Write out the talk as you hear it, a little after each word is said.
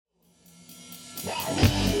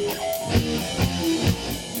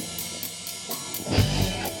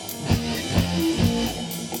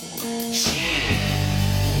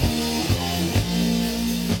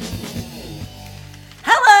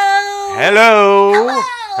Hello.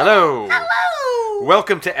 Hello. Hello.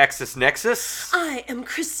 Welcome to Exus Nexus. I am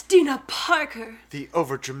Christina Parker. The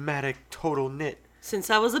overdramatic total nit. Since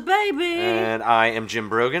I was a baby. And I am Jim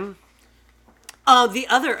Brogan. The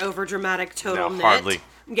other overdramatic total No, nit. hardly.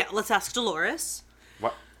 Yeah, let's ask Dolores.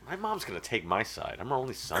 What? My mom's going to take my side. I'm her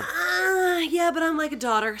only son. Yeah, but I'm like a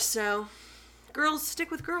daughter, so girls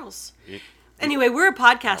stick with girls. Anyway, we're a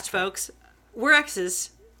podcast, folks. We're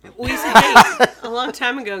exes. We used to date a long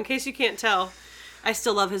time ago, in case you can't tell. I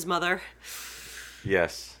still love his mother.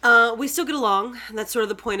 Yes. We still get along. And that's sort of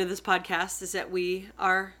the point of this podcast, is that we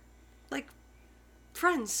are, like,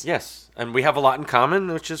 friends. Yes. And we have a lot in common,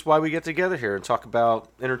 which is why we get together here and talk about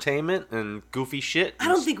entertainment and goofy shit. I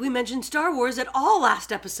don't think we mentioned Star Wars at all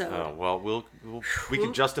last episode. Oh, well, we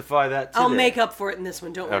can justify that today. I'll make up for it in this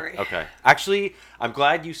one, don't worry. Okay. Actually, I'm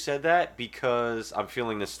glad you said that because I'm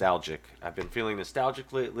feeling nostalgic. I've been feeling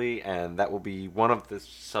nostalgic lately, and that will be one of the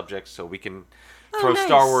subjects, so we can throw nice.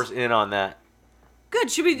 Star Wars in on that. Good.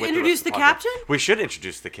 Should we with introduce the rest of captain? We should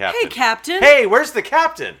introduce the captain. Hey, Captain. Hey, where's the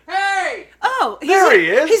captain? Hey! Oh, There he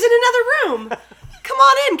is. He's in another room. Come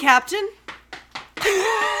on in, Captain.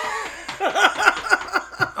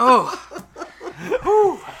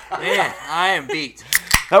 Man, I am beat.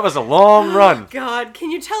 That was a long run. God,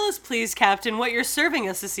 can you tell us, please, Captain, what you're serving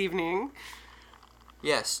us this evening?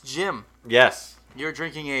 Yes, Jim, Yes. you're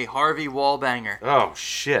drinking a Harvey Wallbanger. Oh,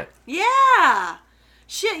 shit. Yeah.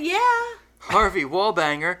 Shit, yeah. Harvey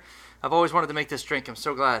Wallbanger. I've always wanted to make this drink. I'm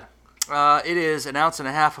so glad. It is 1.5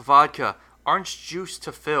 ounces of vodka, orange juice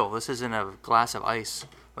to fill. This is in a glass of ice,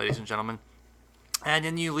 ladies and gentlemen. And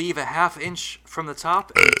then you leave a 1/2 inch from the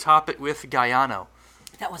top, and you top it with Galliano.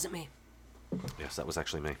 That wasn't me. Yes, that was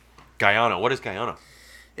actually me. Guyana. What is Guyana?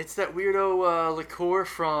 It's that weirdo liqueur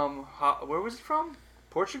from, where was it from?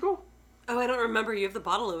 Portugal? Oh, I don't remember. You have the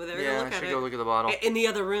bottle over there. Yeah, Go I look should at go it. look at the bottle. In the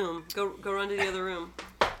other room. Go run to the other room.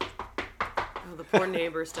 Oh, the poor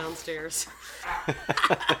neighbors downstairs.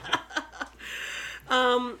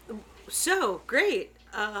 So, great.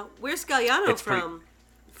 Where's Galliano It's from?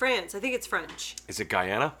 France. I think it's French. Is it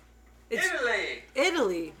Guyana? It's Italy!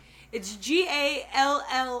 Italy. It's Galliano.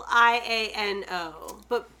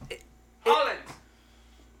 But, Holland!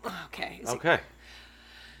 okay. Okay.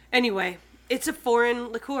 Anyway, it's a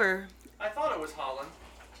foreign liqueur. I thought it was Holland,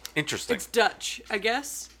 Interesting. It's Dutch, I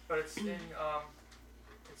guess. but it's in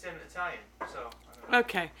Italian, so I don't know.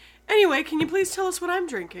 Okay. Anyway, can you please tell us what I'm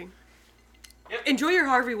drinking? Yep. Enjoy your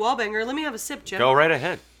Harvey Wallbanger. Let me have a sip, Jim. Go right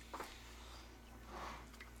ahead.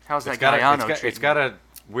 How's that It's got, Galliano it's got a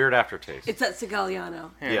weird aftertaste. It's that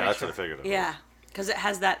Galliano. Here, yeah, make that's sure. what I figured. Yeah, because it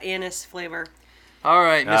has that anise flavor. All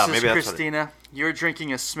right, Ah, Mrs. maybe that's what Christina, you're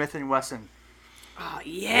drinking a Smith & Wesson. Oh,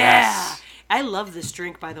 yeah. Yes. I love this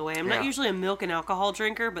drink, by the way. I'm Yeah. not usually a milk and alcohol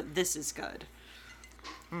drinker, but this is good.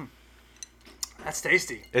 That's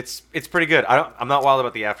tasty. It's pretty good. I'm not wild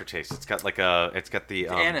about the aftertaste. It's got the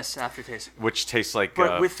Anise aftertaste. which tastes like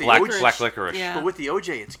But with the black licorice. licorice. Yeah. But with the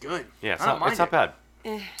OJ, it's good. Yeah, it's I don't mind not it. bad.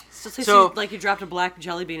 Still tastes So- like you dropped a black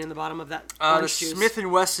jelly bean in the bottom of that The orange juice. Smith &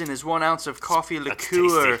 Wesson is 1 ounce of coffee That's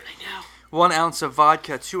liqueur, tasty. I know. 1 ounce of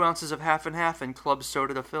vodka, 2 ounces of half and half, and club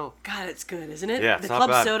soda to fill. God, it's good, isn't it? Yeah, the it's not club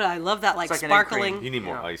bad. soda, I love that, like like an egg cream. sparkling. You need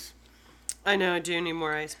more Yeah. ice. I know, I do need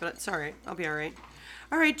more ice, but it's all right. I'll be all right.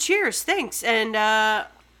 All right, cheers. Thanks. And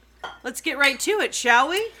let's get right to it, shall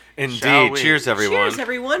we? Shall Indeed. we? Cheers, everyone. Cheers,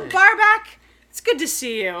 everyone. Barback, it's good to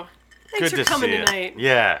see you. Thanks Good for to coming see you. tonight.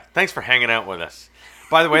 Yeah. Thanks for hanging out with us.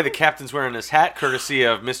 By the way, the captain's wearing this hat, courtesy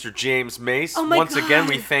of Mr. James Mace. Oh my Once again,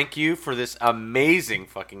 we God. thank you for this amazing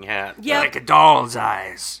fucking hat. Yep. Like a doll's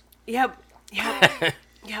eyes. Yep.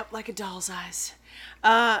 Yep, like a doll's eyes.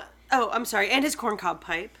 I'm sorry. And his corncob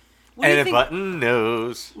pipe. What do And you a think? button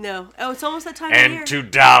nose. No. Oh, it's almost that time of year. And 2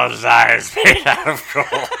 doll's eyes made out of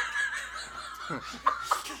gold. There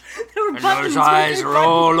were And buttons. those eyes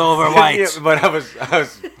roll over Yeah, white. but I was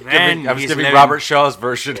Then giving he's giving living- Robert Shaw's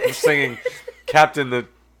version of singing Captain the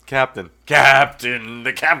Captain. Captain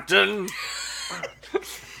the Captain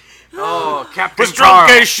Oh, Captain was drunk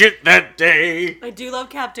Carl. as shit that day. I do love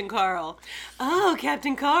Captain Carl. Oh,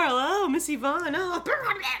 Captain Carl. Oh, Miss Yvonne. Oh.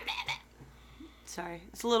 Sorry.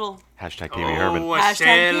 It's a little... Hashtag Pee Wee Herman. Oh, a Hashtag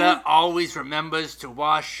sailor Pee- always remembers to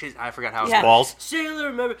wash his... I forgot how it's Yeah. Balls. Sailor,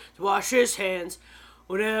 remember to wash his hands.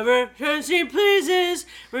 Whatever chance he pleases.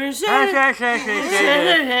 so he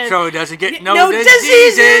doesn't get no, No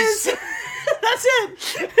diseases. diseases. That's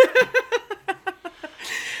it.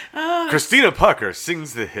 Christina Parker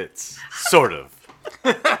sings the hits. Sort of.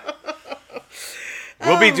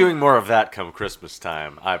 We'll be doing more of that come Christmas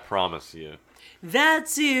time. I promise you.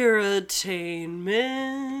 That's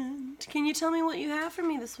irritainment. Can you tell me what you have for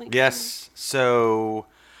me this week? Yes. So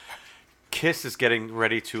Kiss is getting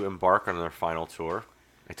ready to embark on their final tour.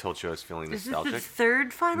 I told you I was feeling nostalgic. Is this the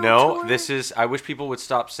third final No, tour? this is... I wish people would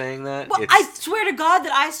stop saying that. Well, I swear to God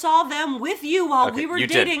that I saw them with you while Okay, we were you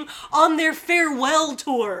did. dating on their farewell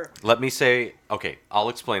tour. Let me say... Okay, I'll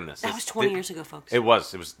explain this. That was 20 years ago, folks. It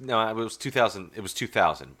was 2000. It was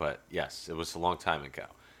 2000, but yes, it was a long time ago.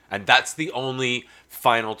 And that's the only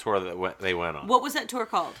final tour that they went on. What was that tour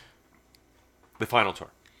called? The final tour.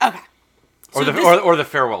 Okay. Or So or the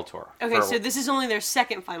farewell tour. Okay, so this is only their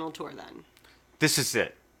second final tour then. This is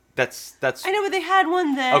it. That's I know, but they had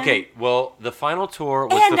one then. Okay, well, the final tour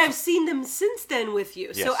was And I've seen them since then with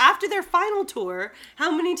you. So Yes. after their final tour,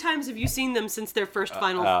 how many times have you seen them since their first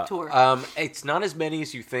final tour? It's not as many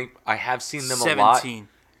as you think. I have seen them a lot, 17.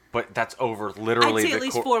 but that's over I'd literally say at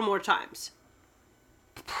least 4 more times.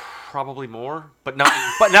 probably more, but not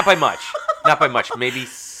by much. Not by much.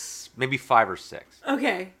 Maybe 5 or 6.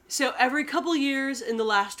 Okay, so every couple years in the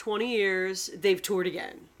last 20 years, they've toured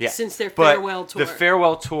again. Yeah. Since their But farewell tour. The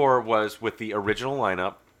farewell tour was with the original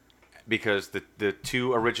lineup because the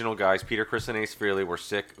 2 original guys, Peter Criss and Ace Frehley, were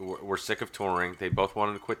sick of touring. They both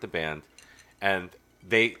wanted to quit the band, and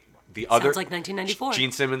the other Sounds like 1994.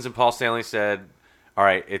 Gene Simmons and Paul Stanley said, "All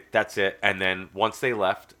right, that's it." And then once they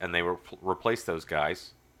left and they replaced those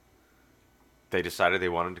guys, they decided they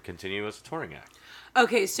wanted to continue as a touring act.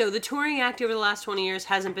 Okay, so the touring act over the last 20 years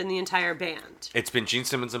hasn't been the entire band. It's been Gene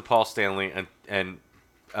Simmons and Paul Stanley and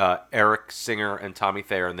Eric Singer and Tommy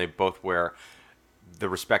Thayer, and they both wear the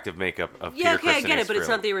respective makeup of Peter Yeah, okay, Criss I and get Ace it, but it's Frehley.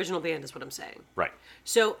 not the original band, is what I'm saying. Right.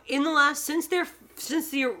 So in the last since the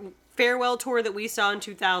farewell tour that we saw in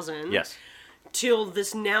 2000, Yes. till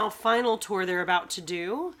this now final tour they're about to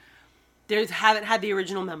do, they haven't had the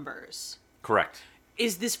original members. Correct.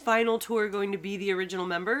 Is this final tour going to be the original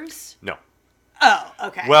members? No. Oh,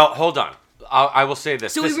 okay. Well, hold on. I will say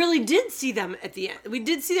this. So we really did see them at the end. We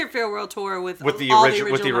did see their farewell tour with with the all original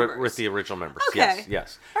the original members. with the original members. Okay. Yes,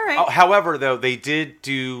 yes. All right. However, though, they did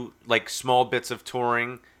do like small bits of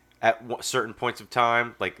touring at certain points of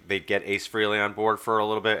time. Like they'd get Ace Frehley on board for a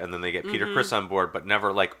little bit, and then they get Peter Criss on board, but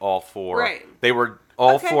never like all 4. Right. They were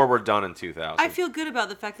all Okay. 4 were done in 2000. I feel good about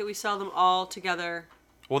the fact that we saw them all together.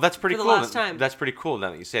 Well, that's pretty for the cool. last time. That's pretty cool now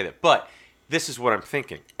that you say that. But this is what I'm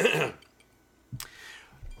thinking.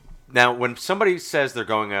 Now, when somebody says they're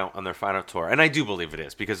going out on their final tour, and I do believe it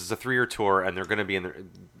is because it's a 3-year tour, and they're going to be in their.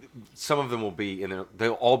 Some of them will be in their.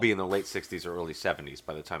 They'll all be in their late 60s or early 70s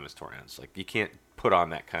by the time this tour ends. Like you can't put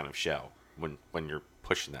on that kind of show when you're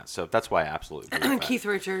pushing that. So that's why I absolutely agree with that. Keith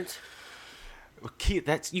Richards. Keith,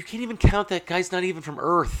 that's you can't even count that guy's not even from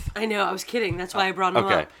Earth. I know, I was kidding. That's why I brought him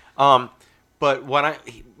Okay. up. But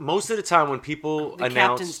most of the time when people The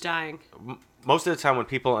announce captain's dying. most of the time when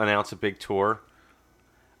people announce a big tour,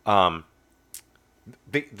 the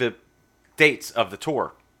dates of the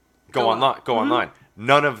tour go online.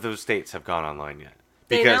 None of those dates have gone online yet.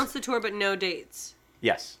 They announced the tour, but no dates.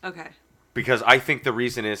 Yes, Okay. because I think the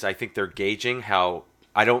reason is I think they're gauging how.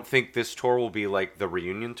 I don't think this tour will be like the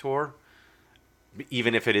reunion tour,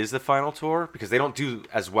 even if it is the final tour, because they don't do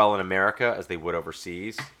as well in America as they would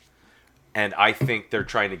overseas. And I think they're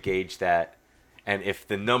trying to gauge that. And if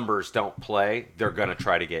the numbers don't play, they're going to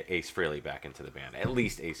try to get Ace Frehley back into the band. At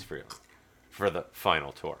least Ace Frehley for the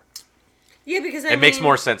final tour. Yeah, because It makes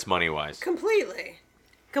more sense money-wise. Completely.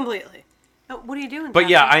 What are you doing? But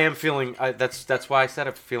yeah, Captain? I am feeling... that's why I said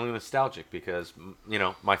I'm feeling nostalgic. Because,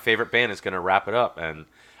 my favorite band is going to wrap it up. And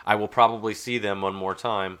I will probably see them one more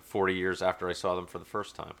time 40 years after I saw them for the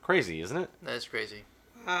first time. Crazy, isn't it? That is crazy.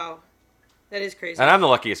 Wow. That is crazy. And I'm the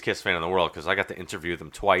luckiest Kiss fan in the world because I got to interview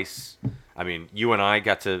them twice. I mean, you and I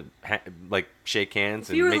got to shake hands.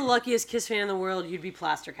 If you were the luckiest Kiss fan in the world, you'd be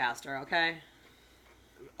Plastercaster, okay?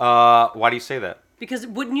 Why do you say that? Because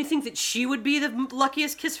wouldn't you think that she would be the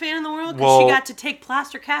luckiest Kiss fan in the world? Because Well, she got to take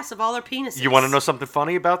plaster casts of all their penises. You want to know something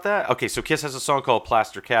funny about that? Okay, so Kiss has a song called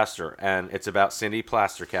Plastercaster, and it's about Cindy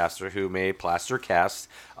Plastercaster, who made plaster casts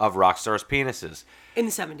of rock stars' penises. In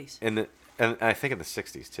the 70s. And I think in the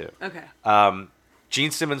 60s, too. Okay. Gene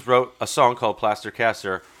Simmons wrote a song called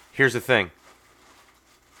Plastercaster. Here's the thing.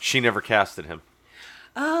 She never casted him.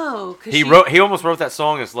 Oh, because He almost wrote that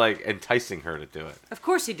song as, enticing her to do it. Of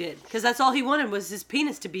course he did. Because that's all he wanted was his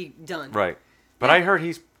penis to be done. Right. But I heard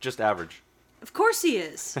he's just average. Of course he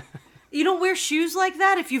is. You don't wear shoes like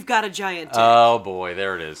that if you've got a giant dick. Oh, boy.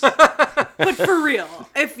 There it is. But for real,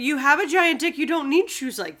 if you have a giant dick, you don't need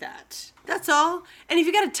shoes like that. That's all. And if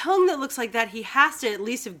you got a tongue that looks like that, he has to at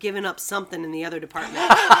least have given up something in the other department.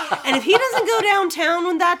 And if he doesn't go downtown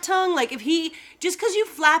with that tongue, just because you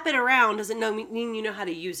flap it around doesn't mean you know how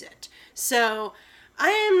to use it. So I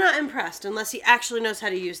am not impressed unless he actually knows how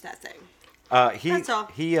to use that thing. That's all.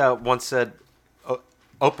 He once said,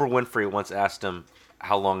 Oprah Winfrey once asked him,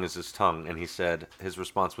 how long is his tongue? And he said, his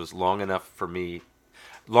response was, long enough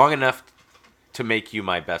to make you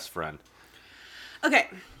my best friend. Okay.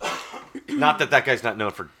 Not that guy's not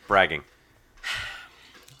known for bragging.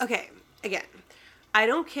 Okay, again, I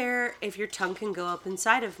don't care if your tongue can go up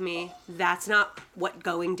inside of me. That's not what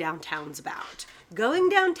going downtown's about. Going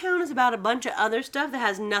downtown is about a bunch of other stuff that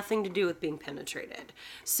has nothing to do with being penetrated.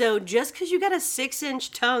 So just because you got a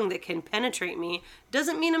 6-inch tongue that can penetrate me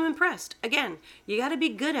doesn't mean I'm impressed. Again, you got to be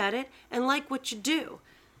good at it and like what you do.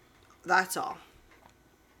 That's all.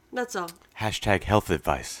 That's all. Hashtag health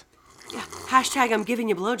advice. Yeah. Hashtag I'm giving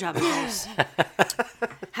you blowjob advice.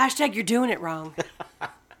 Hashtag you're doing it wrong.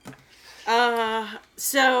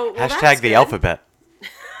 So well, Hashtag that's the good. alphabet.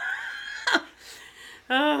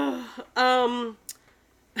 I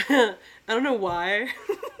don't know why.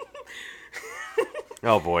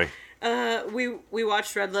 Oh boy. We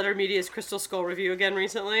watched Red Letter Media's Crystal Skull review again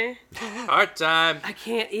recently. Part time. I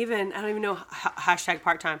don't even know hashtag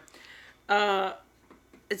part time.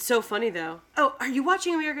 It's so funny though. Oh, are you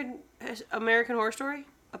watching American Horror Story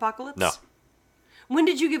Apocalypse? No. When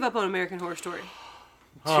did you give up on American Horror Story?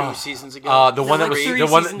 2 seasons ago. The one that like was 3 the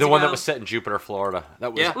one seasons that ago. was set in Jupiter, Florida.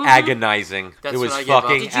 That was Yeah. agonizing. That's it was when I gave up.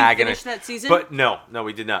 fucking Did you agonizing. finish that season? But no,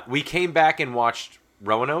 we did not. We came back and watched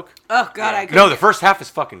Roanoke. Oh God, Yeah. I couldn't, No, the first half is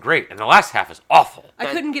fucking great, and the last half is awful. I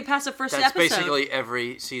couldn't get past the first That's episode. basically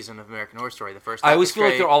every season of American Horror Story. The first. I half always is feel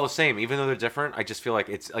like great. they're all the same, even though they're different. I just feel like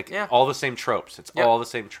it's like Yeah. all the same tropes. It's Yep. all the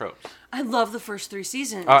same tropes. I love the first 3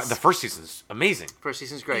 seasons. The first season's amazing. First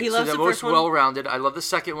season's great. He So loves the the most first one. well-rounded. I love the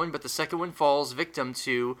second one, but the second one falls victim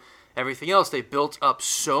to everything else. They built up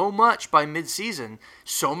so much by mid-season,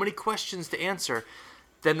 so many questions to answer.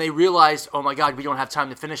 Then they realized, oh my God, we don't have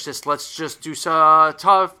time to finish this. Let's just do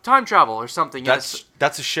time travel or something.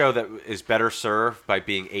 That's a show that is better served by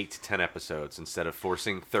being 8 to 10 episodes instead of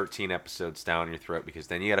forcing 13 episodes down your throat, because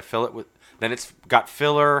then you got to fill it with. Then it's got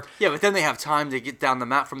filler. Yeah, but then they have time to get down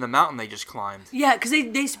from the mountain they just climbed. Yeah, because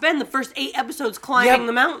they spend the first 8 episodes climbing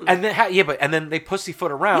the mountain. And then and then they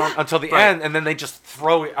pussyfoot around until the Right. end, and then they just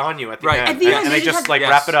throw it on you at the Right. end. At the end, and they they just just have- like Yes.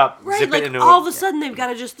 wrap it up, right, zip like it into all of a sudden they've got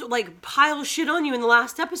to just like pile shit on you in the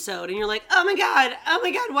last episode, and you're like, oh my god,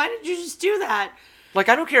 why did you just do that? Like,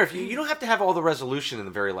 I don't care if you don't have to have all the resolution in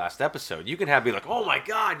the very last episode. You can be like, oh my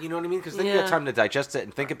god, you know what I mean? Because then you Yeah. have time to digest it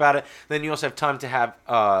and think about it. Then you also have time to have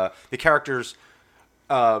the characters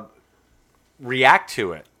react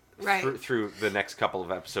to it Right. through the next couple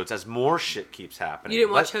of episodes as more shit keeps happening. You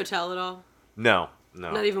didn't watch Hotel at all? No.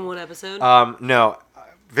 Not even one episode? No.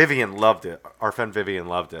 Vivian loved it. Our friend Vivian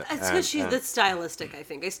loved it. It's because that's stylistic, I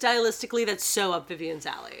think. Stylistically, that's so up Vivian's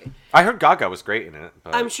alley. I heard Gaga was great in it.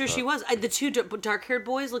 I'm sure she was. The 2 dark-haired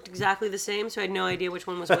boys looked exactly the same, so I had no idea which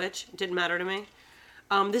one was which. It didn't matter to me.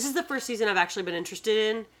 This is the first season I've actually been interested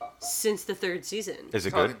in since the 3rd season. Is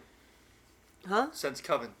it good? Huh? Since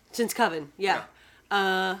Coven. Since Coven, yeah.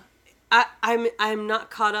 I'm not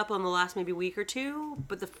caught up on the last maybe week or 2,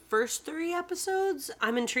 but the first 3 episodes,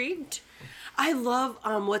 I'm intrigued. I love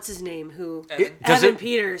what's his name? Who? Evan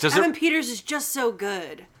Peters. Evan Peters is just so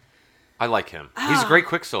good. I like him. He's a great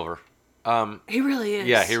Quicksilver. He really is.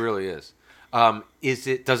 Yeah, he really is.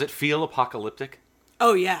 Does it feel apocalyptic?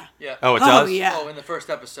 Oh yeah. Yeah. Oh, it Oh does? yeah. Oh, in the first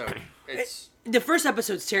episode, it's The first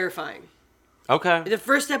episode's terrifying. Okay. The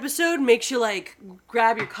first episode makes you like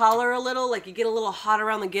grab your collar a little, like you get a little hot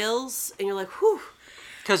around the gills, and you're like, whew.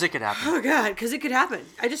 because it could happen. Oh god, because it could happen.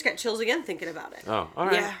 I just got chills again thinking about it. Oh, all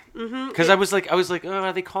right. Yeah. Mm-hmm. Because I was like, oh,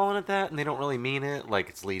 are they calling it that? And they don't really mean it. Like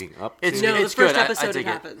it's leading up to. It's No, the it's first good. episode I dig it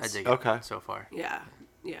it. happens. I dig Okay. it so far. Yeah.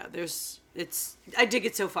 I dig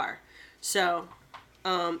it so far. So,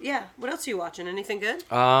 yeah. What else are you watching? Anything good?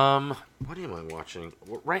 What am I watching?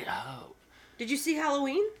 Right. Oh. Did you see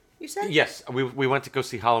Halloween? You said. Yes, we went to go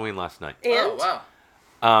see Halloween last night. And Oh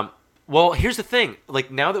wow. Well, here's the thing.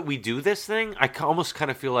 Like now that we do this thing, I almost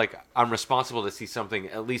kind of feel like I'm responsible to see something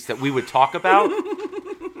at least that we would talk about.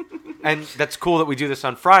 And that's cool that we do this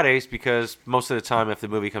on Fridays because most of the time, if the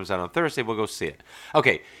movie comes out on Thursday, we'll go see it.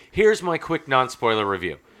 Okay, here's my quick non-spoiler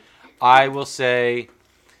review. I will say,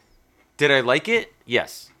 did I like it?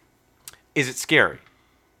 Yes. Is it scary?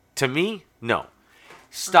 To me, no.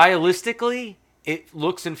 Stylistically, it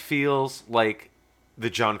looks and feels like the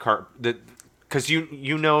John Carpenter. Because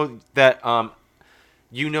you know that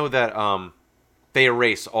they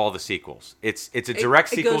erase all the sequels. It's a direct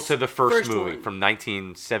sequel goes to the first movie one. from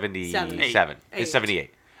 1977. Eight. It's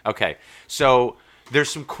 78. Okay, so there's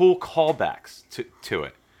some cool callbacks to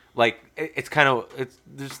it. Like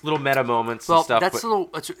there's little meta moments Well, and stuff. that's a little.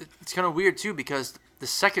 It's kind of weird too because the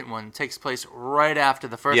second one takes place right after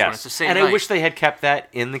the first one. It's the same and night. I wish they had kept that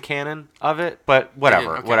in the canon of it, but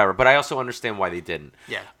whatever, okay. whatever. But I also understand why they didn't.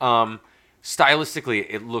 Yeah. Stylistically,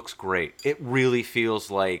 it looks great. It really feels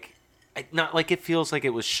like, not like it feels like it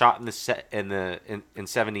was shot in the set in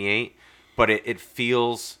 '78, but it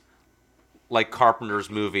feels like Carpenter's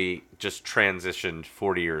movie just transitioned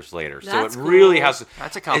 40 years later. That's so it really cool. has.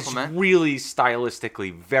 That's a compliment. It's really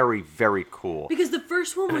stylistically very, very cool. Because the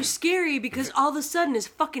first one was scary because all of a sudden his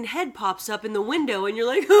fucking head pops up in the window and you're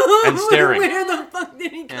like, And staring. Where the fuck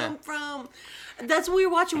did he come from? That's what we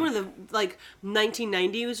were watching. One of the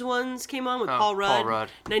 1990s ones came on with Paul Rudd.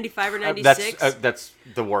 95 or 96. That's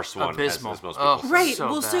the worst one. Abysmal. As most people say. Right. So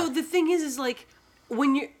Well, bad. so the thing is like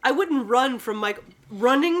when I wouldn't run from Michael.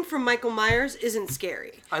 Running from Michael Myers isn't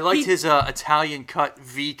scary. I liked his Italian cut,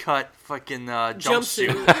 V-cut fucking jumpsuit.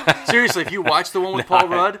 Jumpsuit. Seriously, if you watch the one with Paul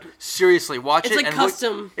Rudd, seriously, watch It's it. like and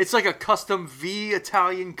custom. It's like a custom V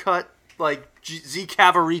Italian cut, like Z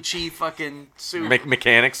Cavarici fucking suit.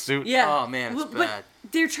 Mechanic suit. Yeah. Oh, man, it's but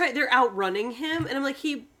bad. they're outrunning him, and I'm like,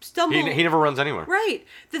 he stumbled. He never runs anywhere. Right.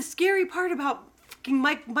 The scary part about fucking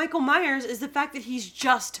Michael Myers is the fact that he's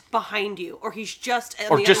just behind you, or he's just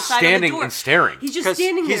on Or the just other side standing of the door. and staring. He's just Because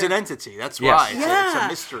standing he's there. an entity. That's Yes. why. It's Yeah. a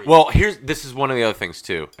mystery. Well, this is one of the other things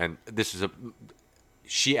too, and this is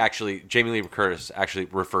Jamie Lee Curtis actually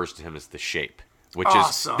refers to him as the Shape, which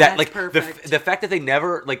Awesome. is that That's like perfect. the fact that they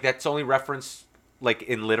never like that's only referenced like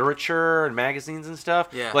in literature and magazines and stuff.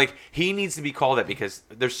 Yeah. Like he needs to be called that because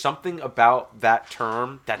there's something about that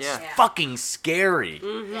term that's Yeah. fucking scary.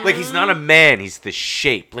 Mm-hmm. Like he's not a man, he's the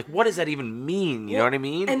Shape. Like what does that even mean? You know what I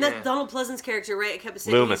mean? And that Yeah. Donald Pleasant's character, right? It kept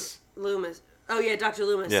saying Loomis. Loomis. Oh yeah, Dr.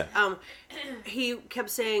 Loomis. Yeah. He kept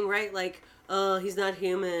saying, right, like, oh, he's not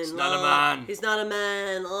human. He's not a man. He's not a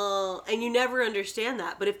man. Oh, and you never understand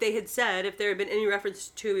that. But if they had said, if there had been any reference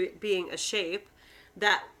to it being a shape,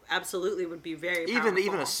 that absolutely would be very powerful.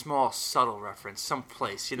 even a small subtle reference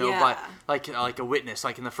someplace, Yeah. by like a witness,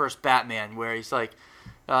 like in the first Batman, where he's like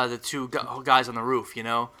the two guys on the roof,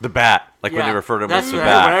 the Bat, like when they refer to him as that's the what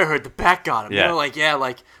Bat. when I heard the Bat got him. Yeah. Like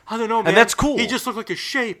I don't know, man. that's cool. He just looked like a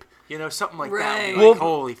shape, something like Right. that. Well, Like,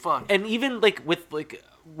 holy fuck. And even like with like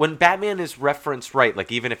when Batman is referenced, right?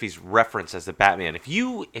 Like even if he's referenced as the Batman, if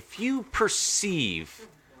you perceive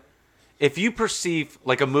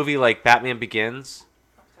like a movie like Batman Begins,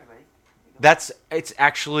 it's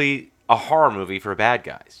actually a horror movie for bad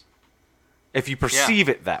guys. If you perceive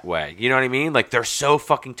it that way, you know what I mean? Like they're so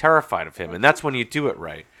fucking terrified of him, and that's when you do it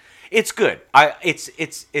right. It's good.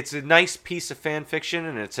 It's a nice piece of fan fiction,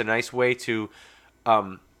 and it's a nice way to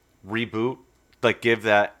reboot, like give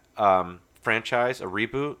that franchise a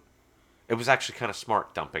reboot. It was actually kind of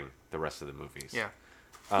smart dumping the rest of the movies. Yeah.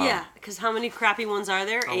 Yeah, because how many crappy ones are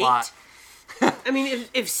there? A 8? lot. I mean,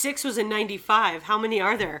 if 6 was in 95, how many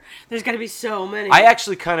are there? There's got to be so many. I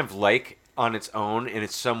actually kind of like on its own, and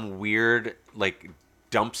it's some weird like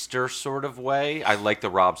dumpster sort of way. I like the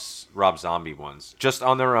Rob Zombie ones just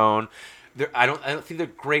on their own. I don't think they're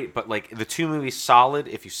great, but like the two movies solid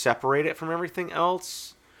if you separate it from everything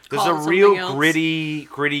else. There's Call a it real something else. gritty,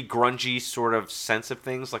 grungy sort of sense of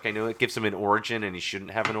things. Like I know it gives him an origin, and he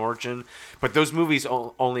shouldn't have an origin. But those movies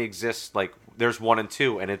only exist like there's 1 and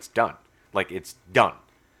 2, and it's done. Like it's done.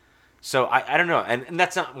 So I don't know, and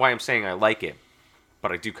that's not why I'm saying I like it,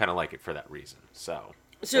 but I do kind of like it for that reason. So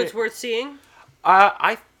it's worth seeing?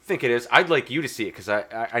 I think it is. I'd like you to see it because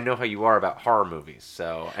I know how you are about horror movies.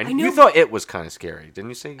 So I and know- you thought it was kind of scary, didn't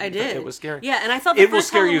you say? I you thought did. It was scary. Yeah, and I thought the it will first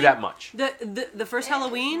scare you Halloween- that much. The first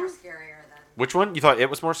Halloween? Scarier than. Which one? You thought it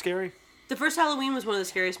was more scary? The first Halloween was one of the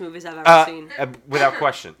scariest movies I've ever seen. Without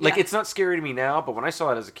question. Like Yeah. it's not scary to me now, but when I saw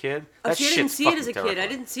it as a kid, that See, I shit's didn't see it as a fucking kid. I terrifying.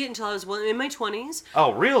 didn't see it until I was in my 20s.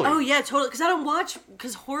 Oh really? Oh yeah, totally. Because I don't watch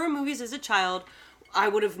horror movies as a child. I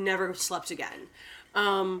would have never slept again.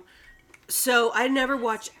 So I never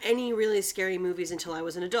watched any really scary movies until I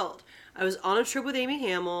was an adult. I was on a trip with Amy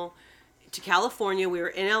Hamill to California. We were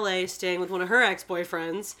in LA staying with one of her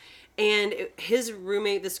ex-boyfriends. And his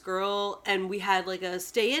roommate, this girl, and we had like a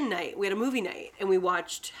stay-in night. We had a movie night, and we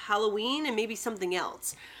watched Halloween and maybe something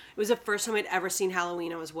else. It was the first time I'd ever seen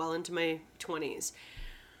Halloween. I was well into my 20s.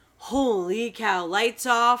 Holy cow, lights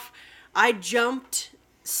off. I jumped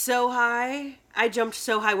so high.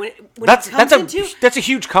 When That's it comes into... that's a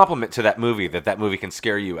huge compliment to that movie that movie can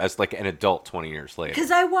scare you as like an adult 20 years later. Because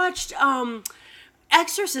I watched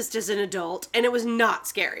Exorcist as an adult, and it was not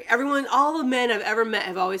scary. All the men I've ever met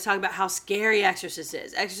have always talked about how scary Exorcist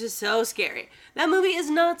is. Exorcist is so scary. That movie is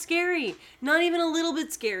not scary. Not even a little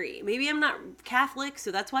bit scary. Maybe I'm not Catholic,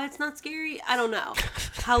 so that's why it's not scary. I don't know.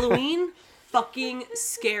 Halloween, fucking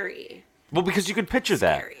scary. Well, because you can picture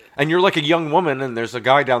that. Scary. And you're like a young woman, and there's a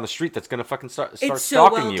guy down the street that's going to fucking start It's so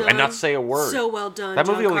stalking well you done. and not say a word. So well done. That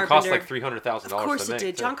movie John only cost Carpenter. like $300,000 Of course to it make.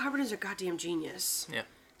 did. too. John Carpenter's a goddamn genius. Yeah.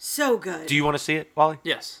 So good. Do you want to see it, Wally?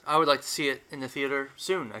 Yes, I would like to see it in the theater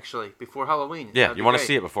soon. Actually, before Halloween. Yeah, That'd you be want to great.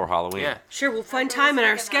 see it before Halloween. Yeah. Sure, we'll find time in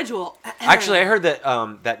our schedule. Actually, I heard that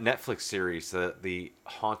that Netflix series, the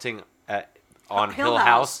Haunting on Hill Hill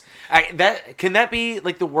House. Can that be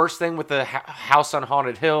like the worst thing with the House on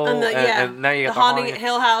Haunted Hill? And now you got the Haunting at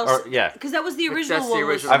Hill House. Or, yeah. Because that was the original That's the one.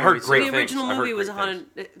 original I've heard movie, great too. The things. original I've heard movie was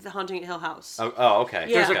great the Haunting at Hill House. Oh, okay.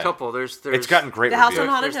 Yeah. There's Okay. a couple. There's It's gotten great The House reviews. on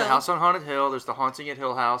Haunted There's Hill. the House on Haunted Hill. There's the Haunting at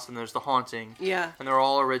Hill House, and there's the Haunting. Yeah. And they're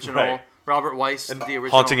all original. Right. Robert Weiss, the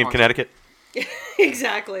original Haunting in Connecticut.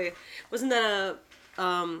 Exactly. Wasn't that a?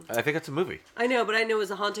 I think that's a movie. I know, but I know it was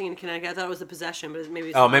a Haunting in Connecticut. I thought it was a possession, but maybe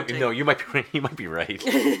it's Oh, a maybe haunting. no. You might be right.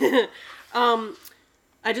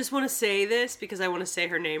 I just want to say this because I want to say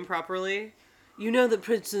her name properly. You know that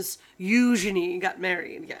Princess Eugenie got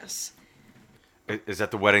married, yes. Is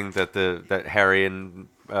that the wedding that Harry and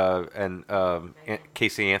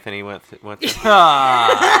Casey Anthony went to?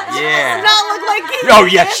 Yeah. Not look like Casey Oh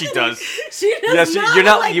yes, she Anthony. does. She does Yes, not you're look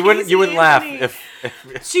not. like You wouldn't. Casey You wouldn't laugh Anthony.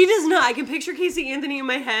 if She does not. I can picture Casey Anthony in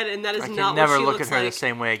my head, and that is I can not never what she look at looks her like. the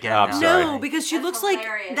same way again. I'm now. sorry. No, because she That's looks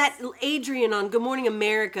hilarious. like that Adrian on Good Morning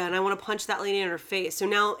America, and I want to punch that lady in her face. So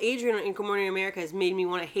now Adrian on Good Morning America has made me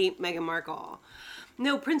want to hate Meghan Markle.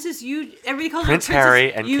 No, everybody calls Prince her Princess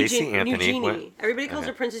Harry and Casey Anthony Eugenie. went- Everybody calls Okay.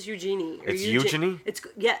 her Princess Eugenie. Or It's Eugenie?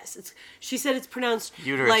 Yes. She said it's pronounced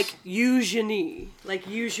Uterus. like Eugenie, like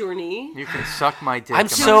Eugenie. You can suck my dick. I'm not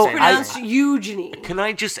so- saying It's pronounced anything. Eugenie. Can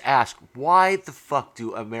I just ask, why the fuck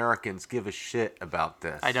do Americans give a shit about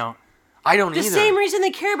this? I don't. I don't The either. same reason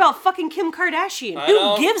they care about fucking Kim Kardashian. I Who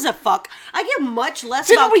know. gives a fuck? I care much less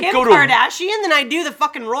Didn't about we Kim go to- Kardashian than I do the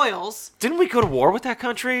fucking royals. Didn't we go to war with that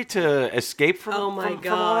country to escape from? Oh my from all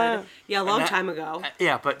god. that? Yeah, a long that- time ago.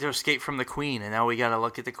 Yeah, but they escaped from the Queen, and now we gotta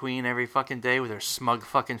look at the Queen every fucking day with her smug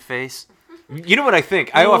fucking face. You know what I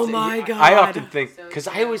think? Oh my I God. often think because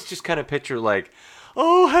I always just kind of picture like,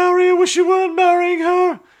 oh Harry, I wish you weren't marrying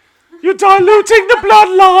her. You're diluting the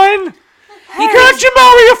bloodline. Can't you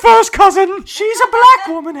marry your first cousin? She's a black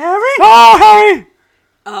woman, Harry. Oh Harry.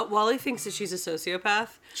 Wally thinks that she's a sociopath.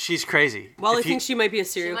 She's crazy. Wally If you- thinks she might be a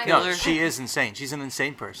serial might be. killer. No, she is insane. She's an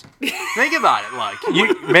insane person. Think about it, like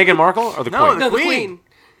You, Meghan Markle or the No, Queen? no, the Queen. queen.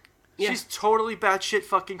 Yeah. she's totally batshit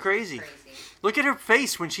fucking crazy. Crazy. Look at her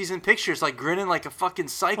face when she's in pictures, like grinning like a fucking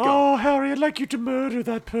psycho. Oh Harry, I'd like you to murder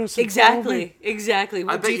that person. Exactly. Exactly. I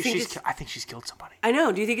What, bet do you you think she's. it's, I think she's killed somebody. I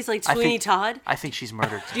know. Do you think it's like I Sweeney think- Todd? I think she's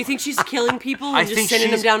murdered. Do you think she's killing people I and just think sending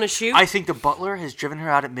them she's- down to shoot? I think the butler has driven her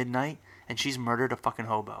out at midnight, and she's murdered a fucking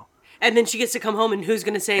hobo. And then she gets to come home, and who's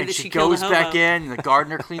going to say And that she she killed goes a hobo? back in, and the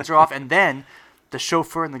gardener cleans her off, and then the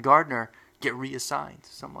chauffeur and the gardener get reassigned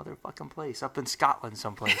to some other fucking place up in Scotland,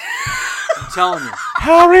 someplace. I'm telling you.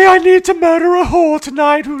 Harry, I need to murder a whore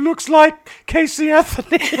tonight who looks like Casey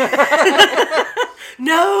Anthony.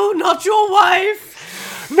 No, not your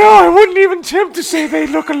wife. No, I wouldn't even attempt to say they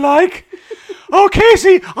look alike. Oh,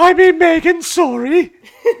 Casey, I mean Megan, sorry.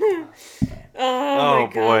 Oh, my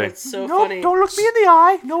God, boy. it's so No, funny. don't look me in the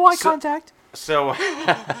eye. No eye contact. So,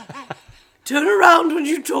 Turn around when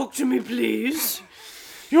you talk to me, please.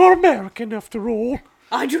 you're American after all.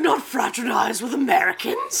 I do not fraternize with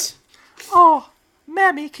Americans. Oh,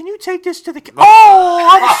 Mammy, can you take this to the... Oh,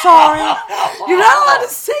 I'm sorry. You're not allowed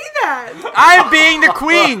to say that. I'm being the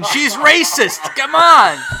queen. She's racist. Come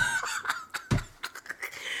on.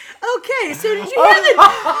 Okay, so did you hear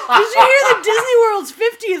that Disney World's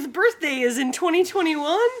 50th birthday is in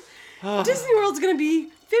 2021? Disney World's going to be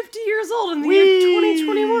 50 years old in the year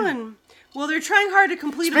 2021. Well, they're trying hard to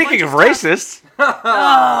complete Speaking a of bunch of stuff.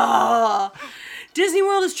 racist, Disney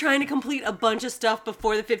World is trying to complete a bunch of stuff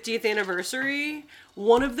before the 50th anniversary.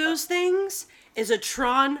 One of those things is a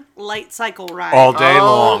Tron light cycle ride. all day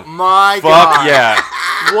long. my Fuck yeah.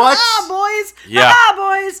 What? Ah, boys! Yeah. Ah,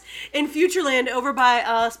 boys! In Futureland over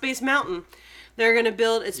by Space Mountain. They're going to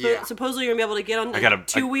build, supposedly you're going to be able to get on I got a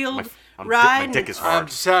two-wheeled my ride. My dick is I'm hard.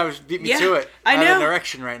 just having beat me Yeah, to it. I Out of know.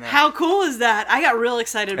 direction right now. How cool is that? I got real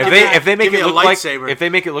excited about If that. they make Give me it a look like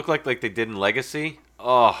lightsaber. they did in Legacy,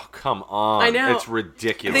 oh come on! I know. It's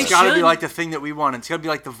ridiculous. They It's got to be should. like the thing that we want. It's got to be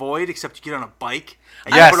like the Void, except you get on a bike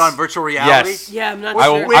and Yes. you put on virtual reality. Yes. Yeah, I'm not I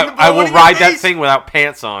sure. will. Wind I will blowing in ride your that face. thing without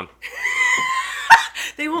pants on.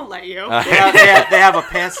 They won't let you. They have a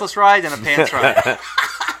pantsless ride and a pants ride.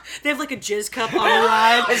 They have like a jizz cup on the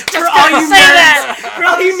ride. For all you nerds, for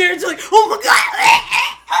all you nerds, are like, oh my god,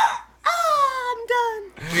 ah, I'm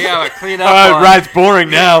done. We have a clean up. Ride's boring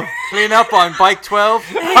now. Clean up on bike 12.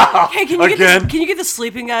 Hey, can you Again? can you get the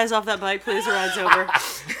sleeping guys off that bike, please? The ride's over.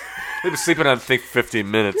 They've been sleeping on, I think, 15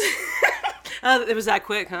 minutes. It was that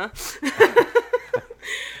quick, huh?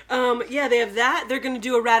 Yeah, they have that. They're going to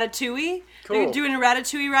do a Ratatouille. They're Cool. doing a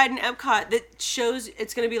Ratatouille ride in Epcot that shows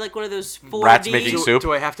it's going to be like one of those 4D. Rats making soup?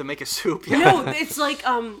 Do I have to make a soup? Yeah. No, it's like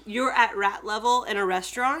you're at rat level in a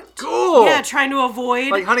restaurant. Cool. Yeah, trying to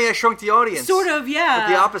avoid. Like Honey, I Shrunk the Audience. Sort of, yeah.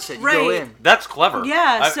 But the opposite. You right. go in. That's clever.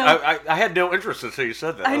 Yeah, so- I had no interest until you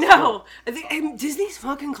said that. I That's know. cool. I think Disney's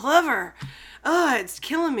fucking clever. It's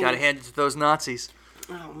killing me. Gotta hand it to those Nazis.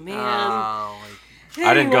 Oh man. Oh,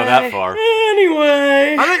 I didn't go that far.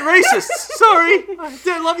 Anyway. I meant racists. Sorry.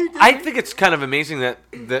 I love you, Disney. I think it's kind of amazing that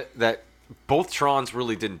both Trons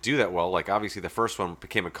really didn't do that well. Like, obviously, the first one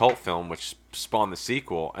became a cult film, which spawned the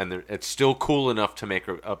sequel, and it's still cool enough to make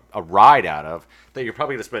a ride out of that you're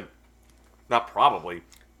probably going to spend, not probably,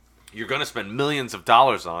 you're going to spend millions of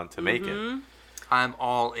dollars on to make it. I'm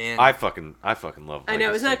all in. I fucking love. I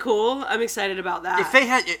know, isn't that cool? I'm excited about that. If they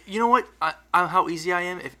had, you know what? I'm how easy I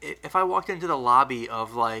am. If I walked into the lobby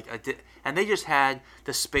of like and they just had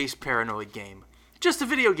the Space Paranoid game, just a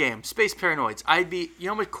video game, Space Paranoids, I'd be, you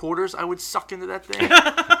know how much quarters I would suck into that thing?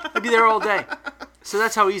 I'd be there all day. So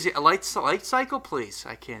that's how easy. A light cycle, please.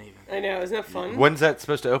 I can't even. I know, isn't that fun? When's that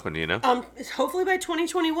supposed to open? Do you know? Hopefully by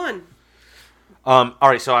 2021. All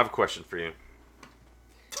right. So I have a question for you.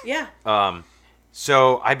 Yeah.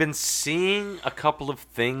 So I've been seeing a couple of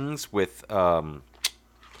things with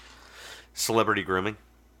celebrity grooming.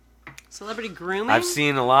 Celebrity grooming? I've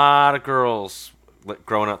seen a lot of girls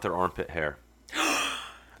growing out their armpit hair.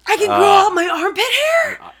 I can grow out my armpit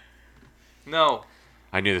hair? No.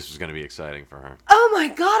 I knew this was going to be exciting for her. Oh my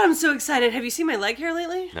god, I'm so excited. Have you seen my leg hair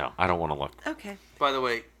lately? No, I don't want to look. Okay. By the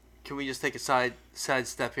way, can we just take a side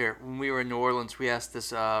step here? When we were in New Orleans, we asked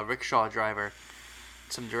this rickshaw driver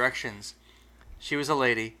some directions. She was a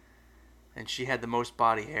lady, and she had the most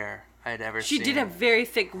body hair I had ever seen. She did have very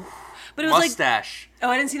thick, but it was mustache. like,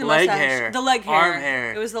 oh, I didn't see the leg mustache. hair, The leg hair. arm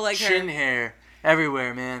hair, It was the leg shin hair. hair,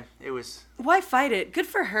 everywhere, man. It was Why fight it? Good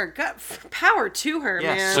for her. Power to her,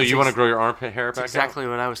 Yes. man. So you want to grow your armpit hair back exactly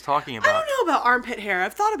what I was talking I about. don't know about armpit hair.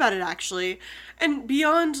 I've thought about it actually. And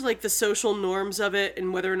beyond like the social norms of it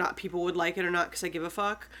and whether or not people would like it or not because I give a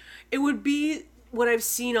fuck, it would be what I've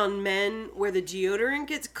seen on men where the deodorant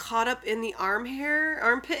gets caught up in the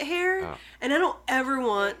armpit hair. Oh. And I don't ever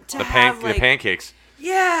want to out? have like... The pancakes.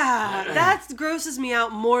 Yeah, that grosses me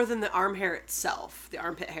out more than the arm hair itself, the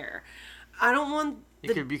armpit hair. I don't want...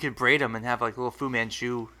 You could braid them and have like little Fu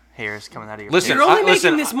Manchu hairs coming out of your Listen, You're only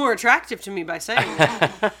listen, making this more attractive to me by saying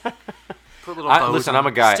that. Put little bows listen, on I'm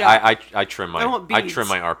a guy. Stop. I trim I want I beads. trim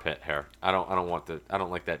my armpit hair. I don't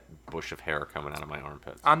like that bush of hair coming out of my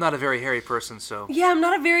armpit. I'm not a very hairy person, so Yeah, I'm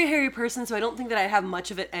not a very hairy person, so I don't think that I have much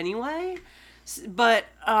of it anyway. But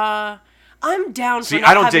I'm down for See, not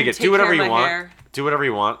I don't having dig it. to take Do whatever care of you my want. hair. Do whatever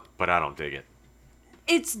you want, but I don't dig it.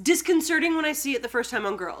 It's disconcerting when I see it the first time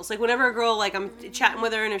on girls. Like, whenever a girl, like, I'm chatting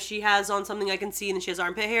with her, and if she has on something I can see and she has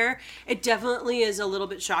armpit hair, it definitely is a little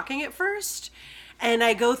bit shocking at first. And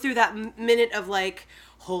I go through that minute of, like,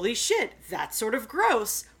 holy shit, that's sort of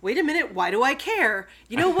gross. Wait a minute, why do I care?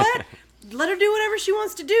 You know what? Let her do whatever she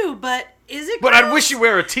wants to do, but is it But gross? I'd wish you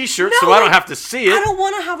wear a T-shirt No, so I don't like, have to see it. I don't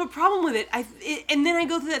want to have a problem with it. And then I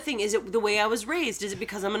go through that thing. Is it the way I was raised? Is it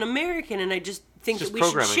because I'm an American and I just think It's that just we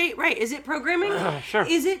should programming. shape? Right? Is it programming? Sure.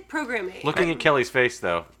 Is it programming? Looking at Kelly's face,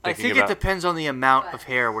 though, I thinking think about, it depends on the amount of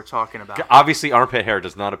hair we're talking about. obviously armpit hair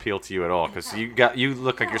does not appeal to you at all because you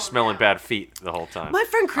look like you're smelling bad feet the whole time. My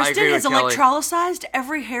friend Kristen agree has with Kelly. electrolyzed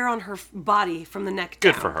every hair on her body from the neck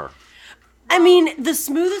down. Good for her. I mean, the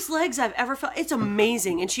smoothest legs I've ever felt. It's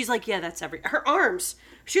amazing. And she's like, yeah, that's her arms.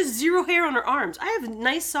 She has zero hair on her arms. I have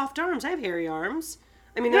nice, soft arms. I have hairy arms.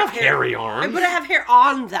 I mean, You not have hairy arms. but I have hair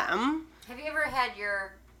on them. Have you ever had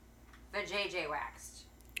your vajayjay waxed?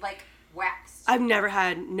 Like, waxed? I've never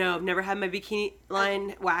had my bikini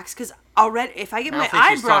line waxed because already if I get I my don't think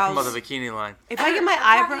she's talking eyebrows, about the bikini line. if I get my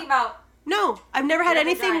I'm talking eyebrow, about, no, I've never had Your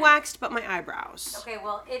anything vagina. waxed but my eyebrows. okay,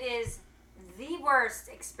 well, it is the worst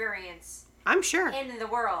experience I'm sure. in the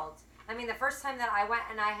world. I mean, the first time that I went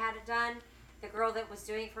and I had it done, the girl that was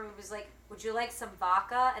doing it for me was like, would you like some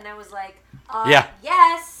vodka? And I was like, Yeah.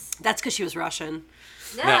 yes. That's because she was Russian.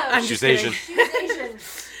 No, No, I'm she's just kidding. Asian. she was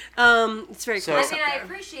Asian. It's very So- close I mean, up I there.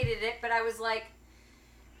 appreciated it, but I was like,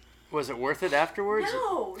 Was it worth it afterwards?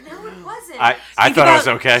 no, it wasn't. I Think thought it was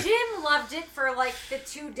about okay. Jim loved it for like the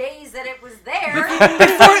 2 days that it was there.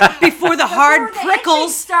 Before the hard Before the itching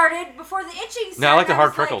prickles. started. Before the itching started. No, I like the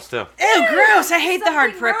hard was like, prickles too. Ew, gross! I hate the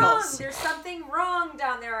hard something wrong. prickles. There's something wrong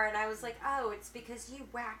down there, and I was like, oh, it's because you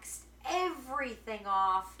waxed everything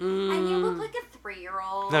off, and you look like a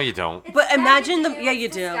 3-year-old. No, you don't. It's- But yeah, imagine you the- do. yeah, you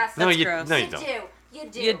It's do. disgusting. No, That's you gross. no, you You don't. do. You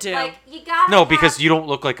do. You do. Like, you gotta No, because have- you don't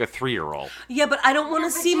look like a 3-year-old. Yeah, but I don't want to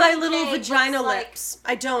Your see my vagina little looks vagina like- lips.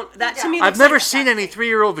 I don't. That to Yeah. me I've looks never like... seen any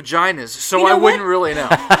 3-year-old vaginas, so You know I wouldn't what? really know.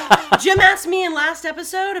 Jim asked me in last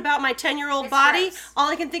episode about my 10-year-old It's body. gross. All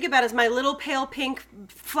I can think about is my little pale pink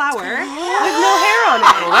flower with no hair on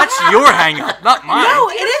it. Well, that's your hang-up, not mine. No,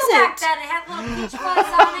 You it knew back isn't. then it had little peach fuzz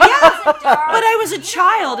on it. It was dark. But I was a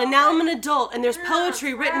child, and now I'm an adult, and there's Gross,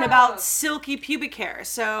 poetry written about gross. silky pubic hair.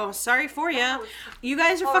 So sorry for you. You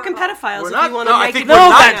guys are Horrible. fucking pedophiles We're if not- you want no, to I make think it. we're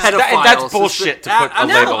not vagina. pedophiles. That's It's bullshit the- to put a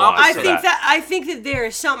absolute label on. I for think that I think that there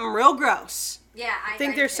is something real gross. Yeah, I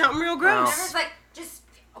think there's do. something real gross. Everyone's like, just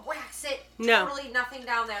wax it. No. Totally nothing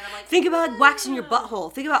down there. And I'm like, Think about waxing your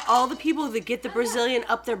butthole. Think about all the people that get the Brazilian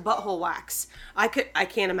up their butthole wax. I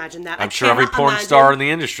can't imagine that. I'm sure every porn star in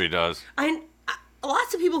the industry does.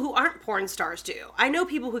 Lots of people who aren't porn stars do. I know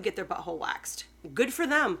people who get their butthole waxed. Good for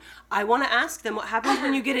them. I want to ask them what happens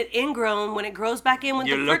when you get it ingrown, when it grows back in with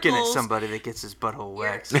You're the looking at prickles. somebody that gets his butthole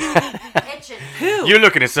waxed. itching. Who? You're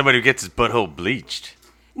looking at somebody who gets his butthole bleached.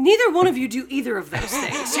 Neither one of you do either of those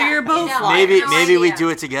things. So you're both no. lying. Maybe we idea. do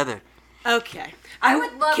it together. Okay. I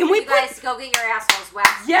would love Can for we you guys to go get your assholes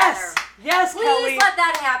waxed Yes. together. Yes, Please Kelly. let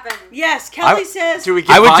that happen. Yes, Kelly I- says. Do we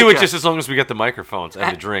get I would do it vodka? just as long as we get the microphones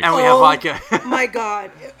and the drinks. And we have vodka. My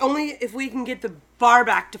God. Only if we can get the bar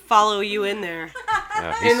back to follow you in there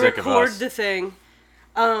Yeah, he's and sick of record us. the thing.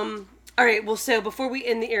 All right. Well, so before we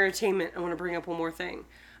end the irritainment, I want to bring up one more thing.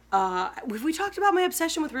 Have we talked about my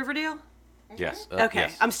obsession with Riverdale? Yes. Okay,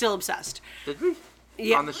 Yes. I'm still obsessed. Did we?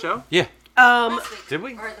 Yeah. On the show? Yeah. Last week, Did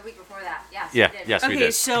we? Or the week before that. Yes. Yeah. We did. Yes, we Okay,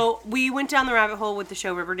 did. so we went down the rabbit hole with the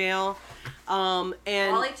show Riverdale, and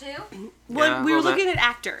Wally too? well, Yeah, we were a little looking at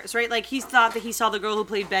actors, right? Like he thought that he saw the girl who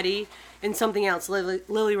played Betty in something else,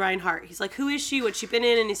 Lily Reinhart. He's like, who is she? What's she been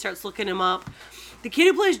in? And he starts looking him up. The kid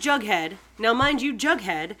who plays Jughead, now mind you,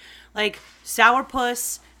 Jughead, like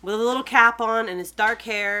sourpuss with a little cap on and his dark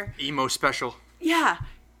hair. Emo special. Yeah,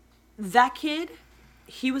 that kid,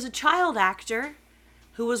 he was a child actor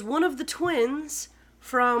who was one of the twins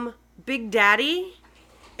from Big Daddy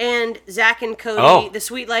and Zack and Cody, Oh. The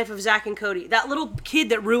Sweet Life of Zack and Cody. That little kid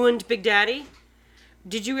that ruined Big Daddy.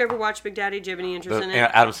 Did you ever watch Big Daddy? Do you have any interest The in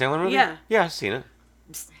it? Adam Sandler movie? Yeah. Yeah, I've seen it.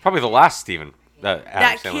 Probably the last Steven. Adam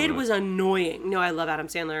That Sandler kid movie. was annoying. No, I love Adam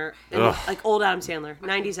Sandler. And Ugh. like old Adam Sandler.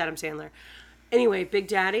 90s Adam Sandler. Anyway, Big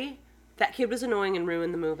Daddy, that kid was annoying and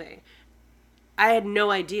ruined the movie. I had no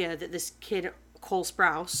idea that this kid, Cole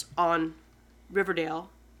Sprouse, on Riverdale,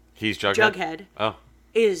 He's Jughead. Jughead, Oh.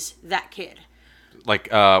 is that kid. Like,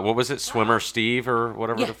 what was it? Swimmer Steve or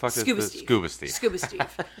whatever Yeah, the fuck Scuba is Steve. Scuba Steve. Scuba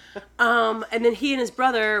Steve. And then he and his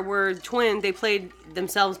brother were twins. They played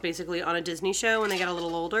themselves basically on a Disney show when they got a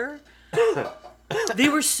little older. They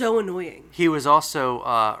were so annoying. He was also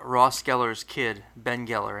Ross Geller's kid, Ben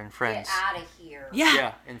Geller, in Get Friends. out of here. Yeah.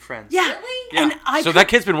 Yeah, in Friends. Yeah. Really? Yeah. And I So that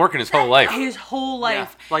kid's been working his whole life. his whole Yeah,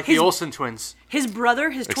 life. like his, the Olsen twins. his brother,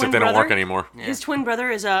 his twin Except they brother. don't work anymore. His twin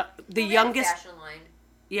brother is the They have a youngest. Fashion line.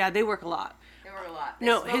 Yeah, they work a lot. They work a lot. They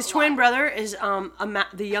No, smoke his a twin lot. brother is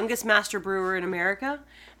the youngest master brewer in America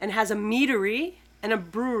and has a meadery and a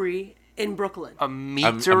brewery in Brooklyn. A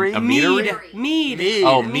meadery? a meadery? Mead. Mead.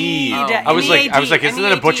 Oh, mead. Oh. I was like, isn't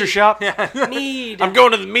that a butcher shop? Mead. I'm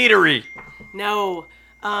going to the meadery. No.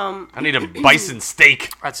 I need a bison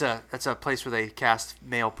steak. That's a place where they cast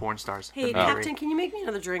male porn stars. Hey, The meadery. Captain, can you make me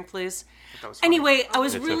another drink, please? That was funny. Anyway, I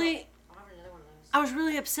was It's really, I'll have another one of those. I was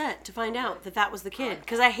really upset to find out that that was the kid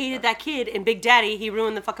because I hated that kid in Big Daddy. He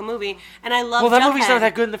ruined the fucking movie, and I love. Well, that movie's Jughead. not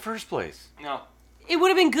that good in the first place. No. It would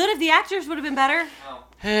have been good if the actors would have been better.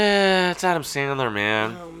 It's Adam Sandler,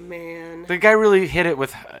 man. Oh man. The guy really hit it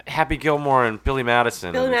with Happy Gilmore and Billy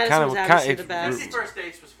Madison. Billy and Madison was obviously the best. First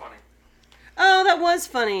Dates was funny. Oh, that was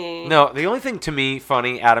funny. No, the only thing to me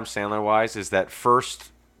funny Adam Sandler wise is that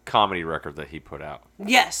first comedy record that he put out.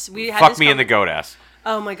 Yes, we had. Fuck this me in the com- goat ass.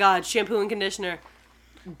 Oh my God, shampoo and conditioner.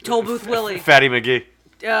 Toll Booth Willie. Fatty McGee.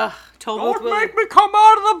 Toll Booth Willie. me come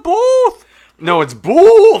out of the booth! No, it's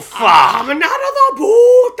Booth. Coming out of the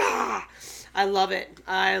booth. I love it.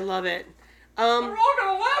 I love it. all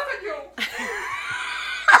gonna laugh at you!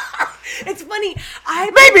 It's funny.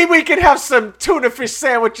 I Maybe we could have some tuna fish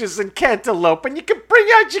sandwiches and cantaloupe, and you can bring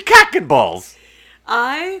out your cock and balls.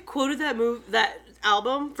 I quoted that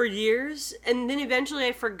album for years, and then eventually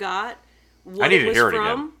I forgot what I need it to was hear it from.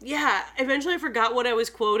 again. Yeah, eventually I forgot what I was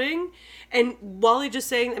quoting, and Wally just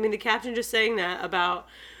saying, the captain just saying that about,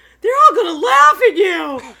 they're all gonna laugh at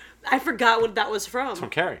you. I forgot what that was from. From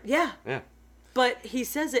Carrie. Yeah, Yeah. but he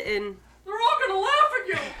says it in. They're all gonna laugh at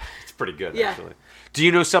you! It's pretty good, Yeah. actually. Do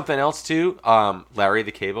you know something else too? Larry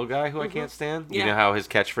the Cable Guy, who I can't stand. You Yeah. know how his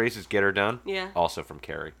catchphrase is "Get her done." Yeah. Also from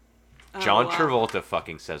Carrie. John wow. Travolta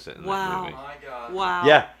fucking says it in Wow. that movie. My God. Wow.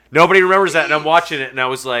 Yeah, nobody remembers that, and I'm watching it, and I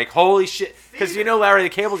was like, "Holy shit!" Because you know, Larry the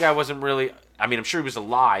Cable Guy wasn't really. I mean, I'm sure he was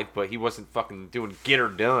alive, but he wasn't fucking doing "Get her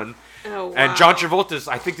done." Oh, wow. And John Travolta's.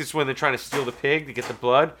 I think this is when they're trying to steal the pig to get the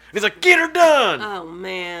blood. And he's like, "Get her done." Oh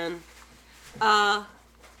man.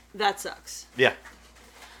 That sucks. Yeah.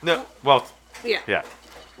 No. Well. Yeah. Yeah.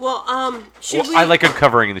 Well, should we? I like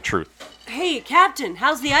uncovering the truth. Hey, Captain,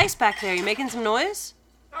 how's the ice back there? You making some noise?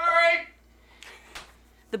 All right.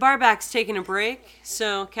 The barback's taking a break,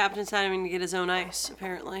 so Captain's having to get his own ice,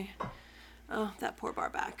 apparently. Oh, that poor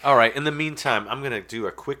barback. All right. In the meantime, I'm gonna do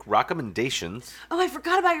a quick recommendations. Oh, I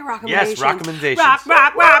forgot about your recommendations. Yes, recommendations.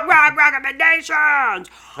 Recommendations!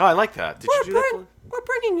 Oh, I like that. Did you do that? We're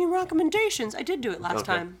bringing you recommendations. I did do it last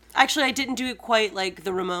Okay. time. Actually, I didn't do it quite like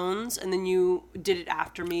the Ramones, and then you did it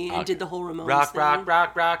after me and did the whole Ramones thing.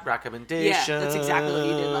 Rock, recommendations. Yeah, that's exactly what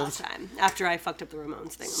you did last time. After I fucked up the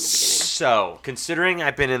Ramones thing in the beginning. So, considering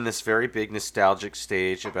I've been in this very big nostalgic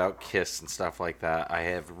stage about Kiss and stuff like that, I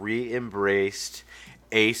have re-embraced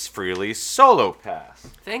Ace Frehley's Solo Pass.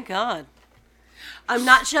 Thank God. I'm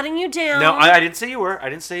not shutting you down. No, I didn't say you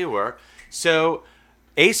were. So,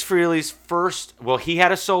 Ace Frehley's first, well, he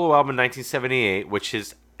had a solo album in 1978, which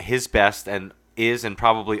is his best and is and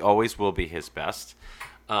probably always will be his best.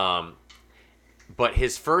 But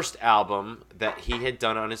his first album that he had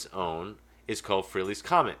done on his own is called Frehley's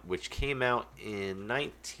Comet, which came out in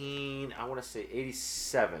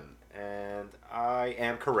 87, and I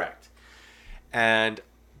am correct. And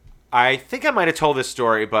I think I might have told this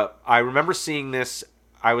story, but I remember seeing this.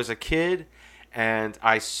 I was a kid, and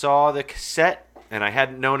I saw the cassette, and I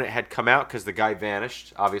hadn't known it had come out because the guy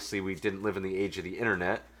vanished. Obviously, we didn't live in the age of the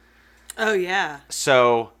internet. Oh, yeah.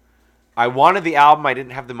 So I wanted the album. I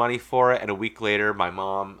didn't have the money for it. And a week later, my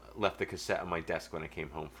mom left the cassette on my desk when I came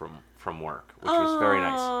home from work, which was very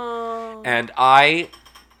nice. Oh. And I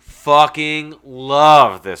fucking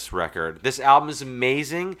love this record. This album is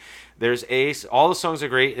amazing. There's Ace. All the songs are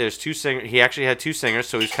great. There's two singers. He actually had two singers,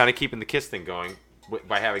 so he's kind of keeping the Kiss thing going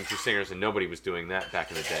by having two singers, and nobody was doing that back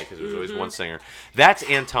in the day because there was always one singer. That's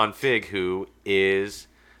Anton Fig, who is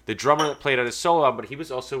the drummer that played on his solo album, but he was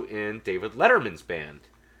also in David Letterman's band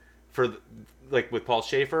with Paul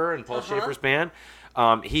Schaefer and Paul Schaefer's band.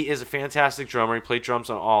 He is a fantastic drummer. He played drums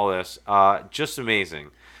on all this. Just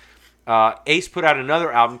amazing. Ace put out another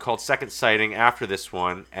album called Second Sighting after this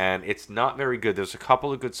one, and it's not very good. There's a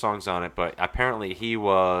couple of good songs on it, but apparently he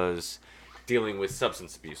was dealing with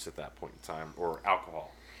substance abuse at that point in time, or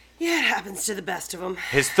alcohol. Yeah, it happens to the best of them.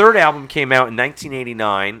 His third album came out in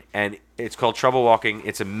 1989, and it's called Trouble Walking.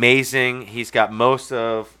 It's amazing. He's got most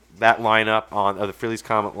of that lineup of the Frehley's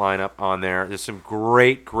Comet lineup on there. There's some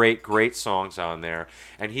great songs on there,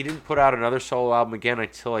 and he didn't put out another solo album again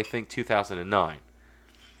until I think 2009,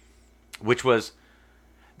 which was,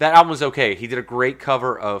 that album was okay. He did a great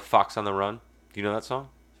cover of Fox on the Run. Do you know that song?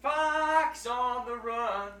 Fox on the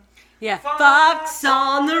run. Yeah, Fox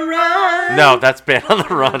on the Run. No, that's Band on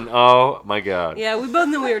the Run. Oh my God. Yeah, we both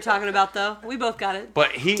knew what we were talking about, though. We both got it.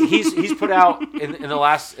 But he's put out in the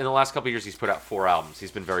last couple of years, he's put out 4 albums. He's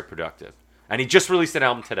been very productive, and he just released an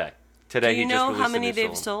album today. Do you he just know released how a many new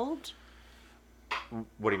they've solo. sold?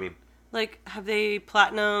 What do you mean? Like, have they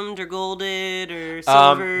platinumed or golded or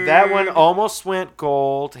silver? That one almost went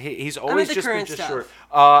gold. He's always the just been current just stuff. short.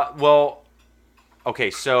 Well,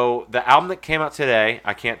 okay. So the album that came out today,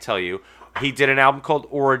 I can't tell you. He did an album called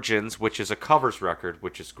Origins, which is a covers record,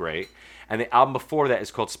 which is great. And the album before that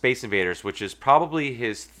is called Space Invaders, which is probably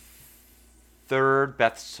his third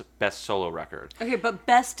best solo record. Okay, but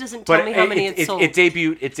best doesn't tell me how many it sold. It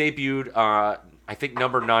debuted. I think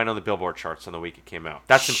number 9 on the Billboard charts on the week it came out.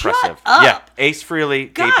 That's Shut impressive. up. Yeah, Ace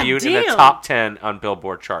Frehley God debuted in the damn. top 10 on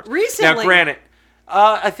Billboard charts. Recently. Now, granted,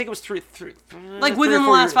 I think it was three Like, or within the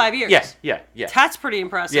 4 last 5 years? Yes, yeah. That's pretty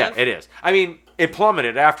impressive. Yeah, it is. I mean, it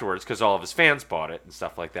plummeted afterwards because all of his fans bought it and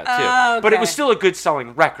stuff like that, too. Oh, But it okay. was still a good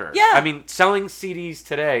selling record. Yeah. I mean, selling CDs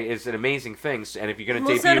today is an amazing thing. And if you're going to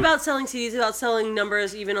Well, it's debut... not about selling CDs, it's about selling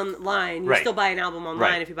numbers even online. You Right. still buy an album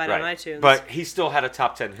online if you buy it on iTunes. But he still had a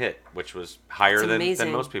top 10 hit, which was higher It's than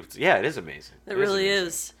amazing. most people. Yeah, it is amazing. It really amazing.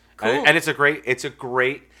 is. Cool. And it's a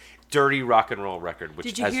great dirty rock and roll record. Which,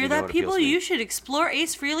 Did you as hear know, that, it people? appeals to me. You should explore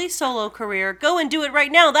Ace Frehley's solo career. Go and do it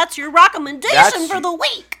right now. That's your recommendation That's- for the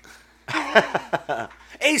week.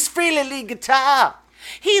 Ace Frehley lead guitar.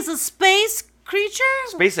 He's a space creature?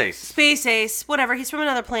 Space Ace. Space Ace. Whatever. He's from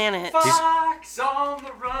another planet. Fox on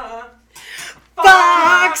the run.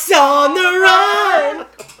 Fox on the run.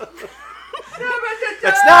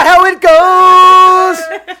 That's not how it goes.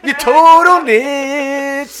 You total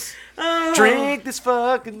nits. Drink this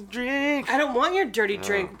fucking drink. I don't want your dirty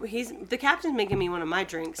drink. The captain's making me one of my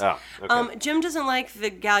drinks. Oh, okay. Jim doesn't like the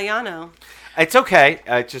Galliano. It's okay.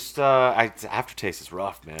 I just aftertaste is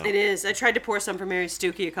rough, man. It is. I tried to pour some for Mary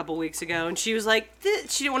Stookie a couple weeks ago, and she was like,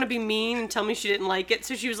 she didn't want to be mean and tell me she didn't like it,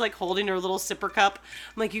 so she was like holding her little sipper cup.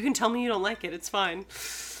 I'm like, you can tell me you don't like it. It's fine.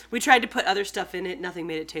 We tried to put other stuff in it. Nothing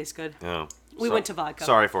made it taste good. Oh, We went to vodka.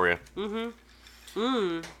 Sorry for you.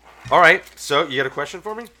 Mm-hmm. All right. So you got a question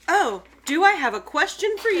for me? Oh, do I have a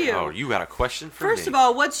question for you? Oh, you got a question for me. First of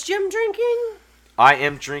all, what's Jim drinking? I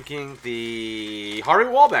am drinking the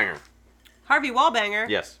Harvey Wallbanger. Harvey Wallbanger?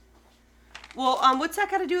 Yes. Well, what's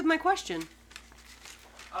that got to do with my question?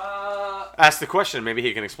 Ask the question. Maybe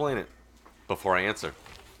he can explain it before I answer.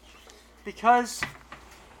 Because,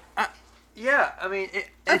 yeah, I mean, it's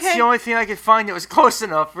Okay. the only thing I could find that was close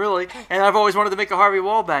enough, really. And I've always wanted to make a Harvey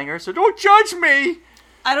Wallbanger, so don't judge me.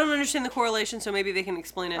 I don't understand the correlation, so maybe they can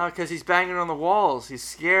explain it. Because he's banging on the walls. He's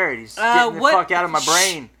scared. He's getting the fuck out of my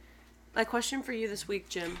brain. My question for you this week,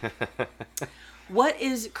 Jim. What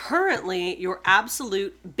is currently your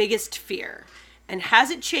absolute biggest fear? And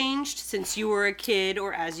has it changed since you were a kid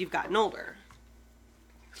or as you've gotten older?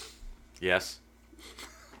 Yes.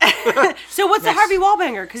 So what's the Harvey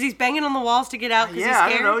Wallbanger? Because he's banging on the walls to get out because he's Yeah,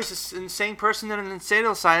 scared? I don't know. He's this insane person in an insane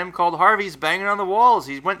asylum called Harvey. He's banging on the walls.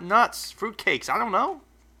 He went nuts. Fruitcakes. I don't know.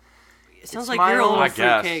 It sounds it's like my you're own- old I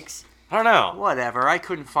guess. fruitcakes. I don't know. Whatever. I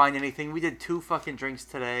couldn't find anything. We did 2 fucking drinks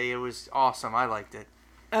today. It was awesome. I liked it.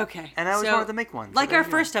 Okay. And I always so, wanted to make one. so Like there our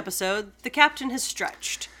you go. first episode, the captain has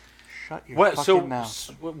stretched. Shut your What? fucking So, mouth.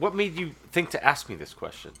 what made you think to ask me this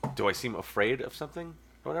question? Do I seem afraid of something?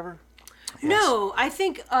 Whatever. No, I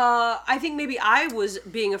think maybe I was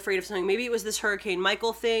being afraid of something. Maybe it was this Hurricane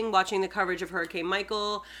Michael thing, watching the coverage of Hurricane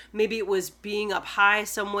Michael. Maybe it was being up high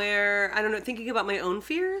somewhere. I don't know, thinking about my own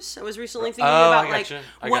fears. I was recently thinking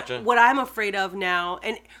about what I'm afraid of now,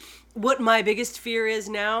 and what my biggest fear is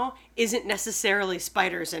now isn't necessarily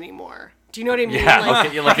spiders anymore. Do you know what I mean? Yeah.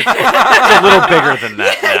 Okay. It's a little bigger than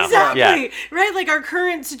that now. Exactly. Yeah. Right? Like our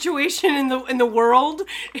current situation in the world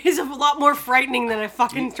is a lot more frightening than a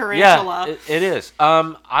fucking tarantula. Yeah, it is.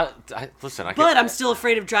 Listen. But I'm still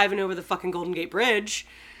afraid of driving over the fucking Golden Gate Bridge.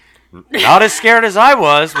 Not as scared as I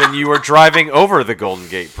was when you were driving over the Golden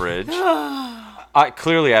Gate Bridge.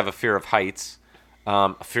 Clearly, I have a fear of heights,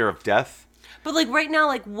 a fear of death. But like right now,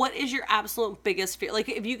 like what is your absolute biggest fear? Like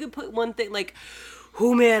if you could put one thing, like,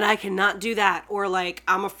 oh man, I cannot do that, or like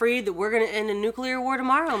I'm afraid that we're gonna end a nuclear war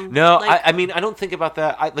tomorrow. No, like, I mean I don't think about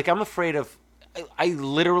that. I'm afraid of. I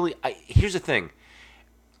literally. Here's the thing.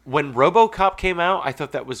 When RoboCop came out, I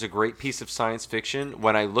thought that was a great piece of science fiction.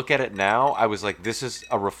 When I look at it now, I was like, this is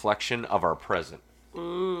a reflection of our present.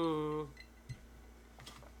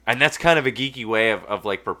 And that's kind of a geeky way of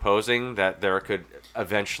like proposing that there could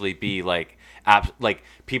eventually be like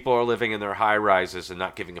people are living in their high rises and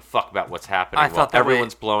not giving a fuck about what's happening. I thought that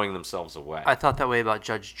everyone's blowing themselves away. I thought that way about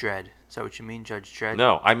Judge Dredd. Is that what you mean, Judge Dredd?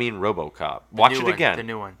 No, I mean RoboCop. Watch new it one, again. the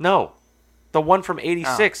new one. No, the one from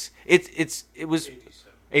 '86. It was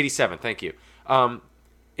 87. Thank you. Watch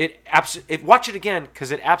it again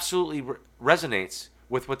because it absolutely resonates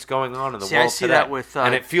with what's going on in the world I see today. that with,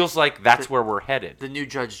 and it feels like that's where we're headed. The new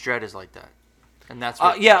Judge Dredd is like that, and that's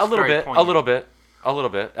what Yeah, a it's little very bit, poignant. a little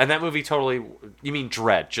bit. And that movie totally. You mean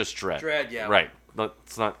Dredd? Just Dredd. Dredd, yeah. Right.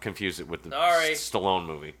 Let's not confuse it with the Sorry. Stallone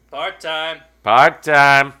movie. Part-time.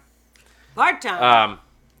 Part-time. part-time.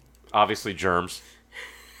 Obviously germs.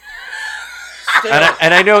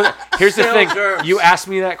 And I know. Here's the Still thing. germs. You asked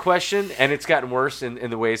me that question, and it's gotten worse in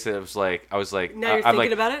the ways that I was like. Now you're I'm thinking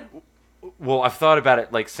like, about it. Well, I've thought about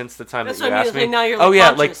it like since the time That's that you what I mean, asked me. like, now you're, oh like, yeah,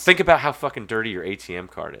 like conscious. think about how fucking dirty your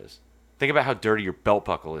ATM card is. Think about how dirty your belt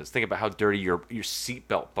buckle is. Think about how dirty your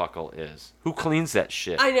seatbelt buckle is. Who cleans that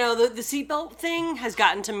shit? I know the seatbelt thing has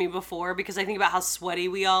gotten to me before because I think about how sweaty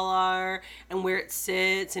we all are and where it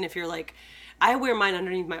sits, and if you're like, I wear mine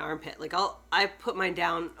underneath my armpit. Like I put mine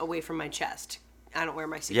down away from my chest. I don't wear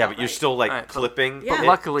my seatbelt. Yeah, but you're still like Right, but- clipping. Yeah. But it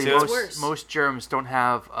luckily, too. worse. most germs don't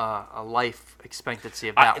have a life expectancy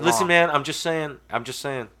of that long. Listen, man, I'm just saying.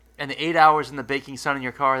 And the 8 hours in the baking sun in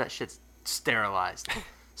your car, that shit's sterilized,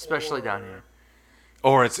 especially down here.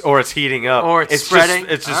 Or it's heating up. Or it's spreading.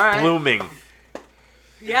 It's just All right. blooming.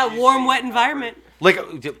 Yeah, warm, wet environment. Like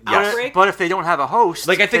yes. Outbreak. But if they don't have a host,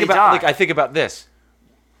 Like I think they about die. this.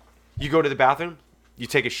 You go to the bathroom, you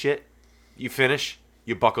take a shit, you finish,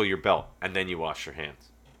 you buckle your belt, and then you wash your hands.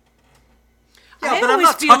 Yeah, I but I'm always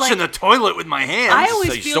not feel touching like- the toilet with my hands. I always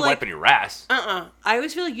So you're feel still like wiping your ass. I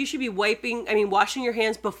always feel like you should be washing your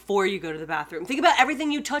hands before you go to the bathroom. Think about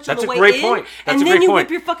everything you touch That's on the a way great in, point. That's and a then great you point.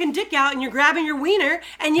 whip your fucking dick out and you're grabbing your wiener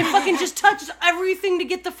and you fucking just touch everything to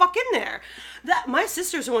get the fuck in there. That my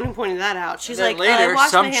sister's the one who pointed that out. She's Then like, I later, wash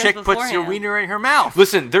my some hands chick puts your beforehand. wiener in her mouth.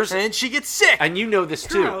 Listen, there's and she gets sick. and you know this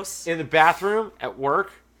too. Gross. In the bathroom at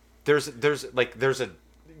work, there's a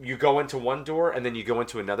you go into one door and then you go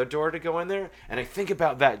into another door to go in there, and I think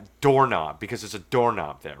about that doorknob because there's a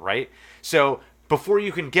doorknob there, right? So before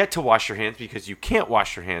you can get to wash your hands, because you can't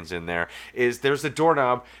wash your hands in there, there's a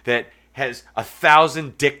doorknob that has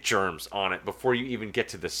 1,000 dick germs on it before you even get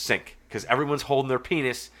to the sink, because everyone's holding their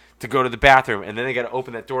penis to go to the bathroom, and then they got to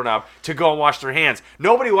open that doorknob to go and wash their hands.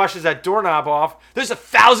 Nobody washes that doorknob off. There's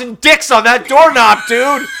 1,000 dicks on that doorknob,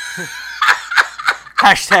 dude.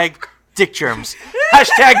 Hashtag dick germs.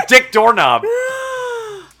 Hashtag dick doorknob.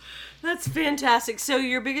 That's fantastic. So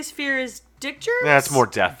your biggest fear is dick germs? Yeah, it's more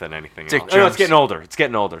death than anything Dick else. No, it's germs. getting older. It's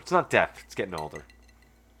getting older. It's not death. It's getting older.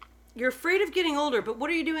 You're afraid of getting older, but what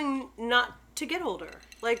are you doing not to get older?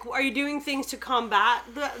 Like, are you doing things to combat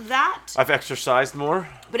that? I've exercised more.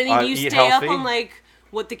 But I mean, do you eat stay healthy. up on like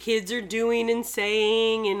what the kids are doing and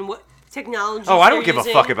saying and what technology? Oh, I don't give a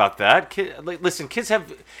fuck about that. Listen, kids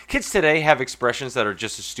today have expressions that are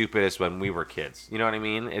just as stupid as when we were kids. You know what I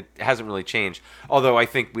mean? It hasn't really changed. Although I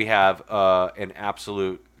think we have an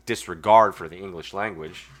absolute disregard for the English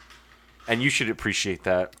language, and you should appreciate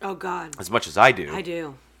that Oh God, as much as I do. I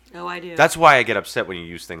do. Oh, I do. That's why I get upset when you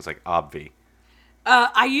use things like obvi.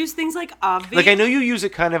 I use things like obvi. Like, I know you use it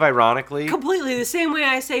kind of ironically. Completely the same way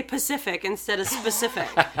I say Pacific instead of specific,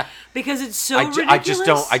 because it's so I ridiculous. just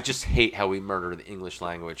don't. I just hate how we murder the English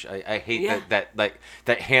language. I hate Yeah.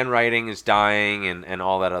 that handwriting is dying and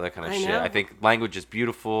all that other kind of I shit. know. I think language is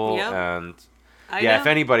beautiful, Yep. and I yeah, know. if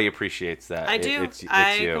anybody appreciates that, I do. It's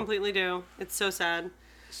I you. completely do. It's so sad.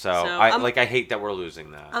 So I'm- I hate that we're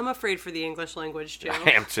losing that. I'm afraid for the English language too.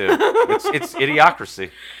 I am too. It's idiocracy.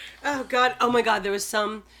 Oh God! Oh my God! There was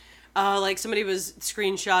some, like somebody was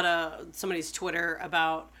screenshot somebody's Twitter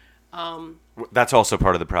about That's also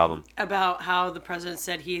part of the problem. how the president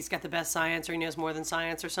said he's got the best science or he knows more than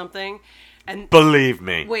science or something, and Believe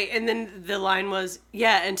me. wait, and then the line was,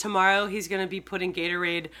 yeah, and tomorrow he's gonna be putting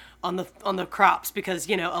Gatorade on the crops because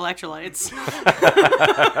electrolytes.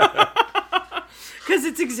 Because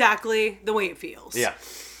it's exactly the way it feels. Yeah.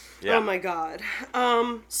 Yeah. Oh my God.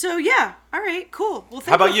 So yeah. All right. Cool. Well, thank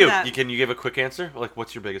How about for you? that. Can you give a quick answer? Like,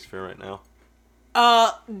 what's your biggest fear right now?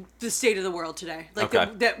 The state of the world today, like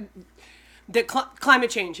Okay. the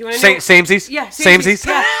climate change. You want to know? Samesies? Yeah. Samesies?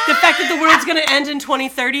 Yeah. The fact that the world's going to end in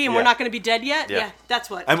 2030 and we're Yeah. not going to be dead yet. Yeah. Yeah. That's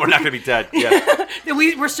what. And we're not going to be dead. Yeah. That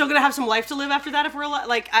we're still going to have some life to live after that if we're alive.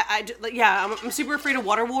 Like I'm super afraid of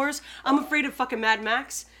water wars. I'm afraid of fucking Mad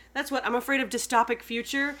Max. That's what I'm afraid of. Dystopic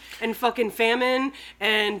future and fucking famine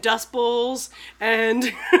and dust bowls and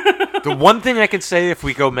The one thing I can say if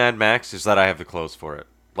we go Mad Max is that I have the clothes for it.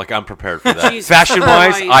 Like, I'm prepared for that. Jesus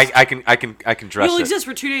Fashion-wise, Christ. I can dress you'll it. exist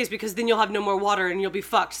for 2 days because then you'll have no more water and you'll be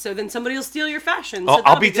fucked. So then somebody will steal your fashion. Oh, So I'll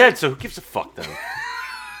that'll be good. dead, so who gives a fuck then?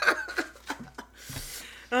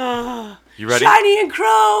 You ready? Shiny and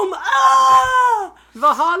chrome. Ah!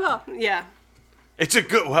 Valhalla. Yeah. It's a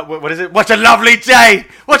good. What is it? What a lovely day!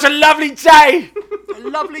 What a lovely day! A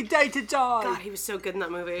lovely day to die. God, he was so good in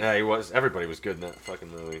that movie. Yeah, he was. Everybody was good in that fucking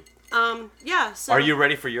movie. Yeah. So Are you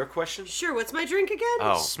ready for your question? Sure. What's my drink again?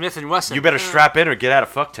 Oh, Smith and Wesson. you better strap in or get out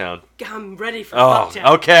of Fucktown. I'm ready for Oh, Fucktown.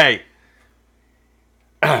 okay.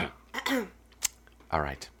 All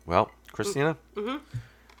right. Well, Christina,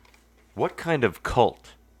 what kind of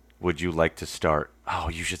cult would you like to start? Oh,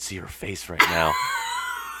 you should see her face right now.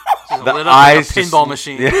 Lit the up like eyes a just- pinball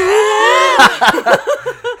machine.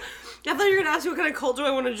 I thought you were gonna ask me what kind of cult do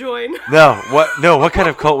I want to join. No, what kind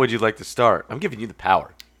of cult would you like to start? I'm giving you the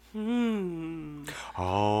power.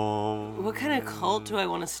 Oh, What kind of cult do I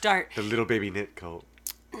want to start? the little baby knit cult.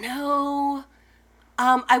 No.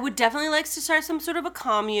 I would definitely like to start some sort of a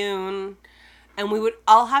commune, and we would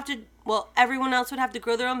all have to. Well, everyone else would have to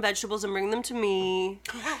grow their own vegetables and bring them to me.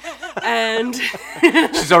 And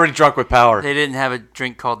She's already drunk with power. They didn't have a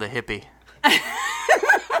drink called the hippie.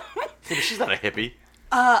 She's not a hippie.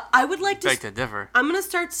 I would like to. Beg to differ. I'm gonna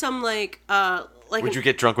start some like. Would you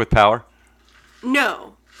get drunk with power?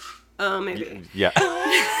 No. Maybe. Yeah.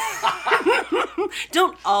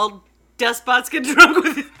 Don't all despots get drunk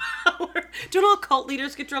with power? Don't all cult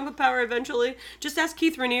leaders get drunk with power eventually? Just ask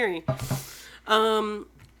Keith Raniere.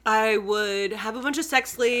 I would have a bunch of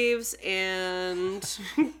sex slaves and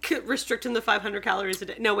restrict them to 500 calories a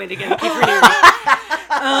day. No, wait, again, Keith Raniere.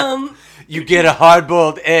 You get a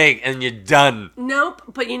hard-boiled egg and you're done. Nope,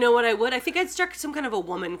 but you know what I would? I think I'd start some kind of a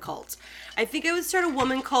woman cult. I think I would start a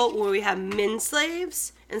woman cult where we have men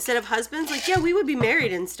slaves instead of husbands. Like, yeah, we would be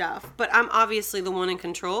married and stuff, but I'm obviously the one in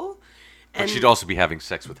control. But she'd also be having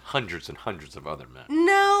sex with hundreds and hundreds of other men.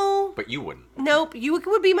 No. But you wouldn't. Nope, you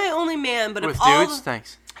would be my only man, but With if all, dudes?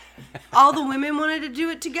 Thanks. all the women wanted to do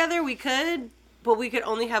it together, we could, but we could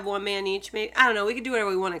only have one man each. Maybe, I don't know, we could do whatever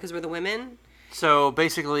we wanted because we're the women. So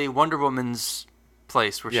basically, Wonder Woman's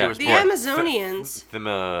place where she was The born. Amazonians.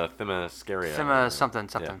 Themyscira.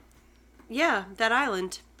 Something. Yeah, that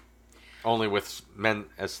island. Only with men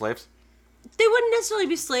as slaves? They wouldn't necessarily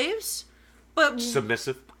be slaves, but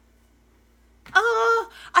Submissive?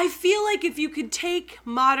 I feel like if you could take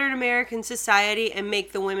modern American society and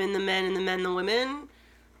make the women the men and the men the women,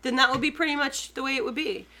 then that would be pretty much the way it would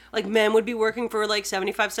be. Like, men would be working for like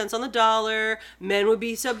 75 cents on the dollar. Men would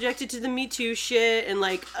be subjected to the Me Too shit and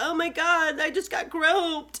like, oh my God, I just got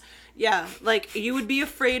groped. Yeah, like, you would be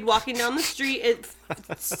afraid walking down the street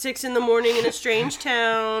at 6 in the morning in a strange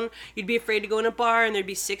town. You'd be afraid to go in a bar and there'd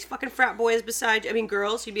be 6 fucking frat boys beside you. I mean,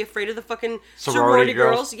 girls. You'd be afraid of the fucking sorority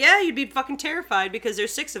girls. Yeah, you'd be fucking terrified because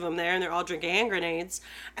there's 6 of them there and they're all drinking hand grenades.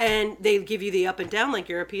 And they give you the up and down like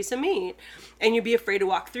you're a piece of meat. And you'd be afraid to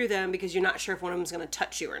walk through them because you're not sure if one of them's going to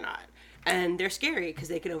touch you or not. And they're scary because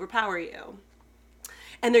they can overpower you.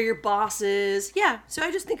 And they're your bosses. Yeah, so I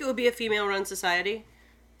just think it would be a female-run society.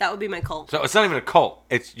 That would be my cult. So it's not even a cult.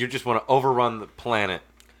 It's you just want to overrun the planet.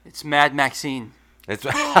 It's Mad Maxine. It's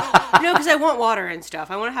No, because I want water and stuff.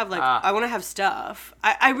 I want to have I want to have stuff.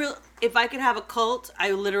 I really, if I could have a cult, I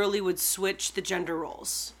literally would switch the gender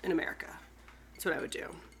roles in America. That's what I would do.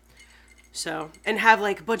 So, and have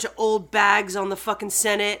like a bunch of old bags on the fucking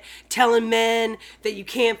Senate telling men that you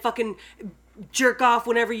can't fucking jerk off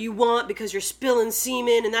whenever you want because you're spilling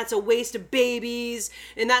semen and that's a waste of babies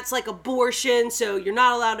and that's like abortion, so you're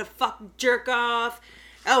not allowed to fuck jerk off.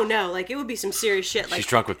 Oh no, like it would be some serious shit. Like, she's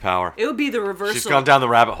drunk with power. it would be the reversal. She's gone down the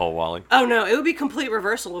rabbit hole, Wally. Oh no, it would be complete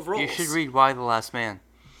reversal of roles. You should read Why the Last Man.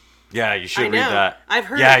 Yeah, you should I know. read that. I've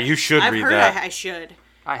heard. Yeah, you should I've read heard that. I should.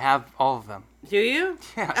 I have all of them. Do you?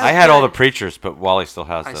 Yeah. Oh, I had all the good. preachers, but Wally still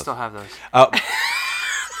has I those. still have those. Oh,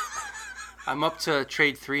 I'm up to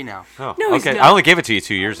trade 3 now. oh, No, he's okay. not. I only gave it to you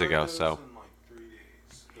 2 years ago, so.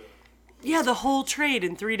 Yeah, the whole trade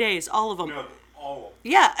in 3 days, all of them. No, all of them.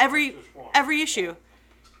 Yeah, every issue.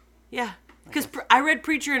 Yeah, because I read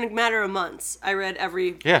Preacher in a matter of months. I read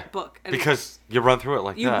every Yeah, book. And because you run through it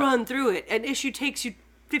like you that. run through it. An issue takes you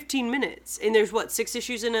 15 minutes, and there's what 6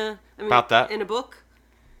 issues in a About that. in a book.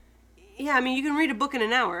 Yeah, I mean you can read a book in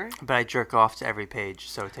an hour. But I jerk off to every page,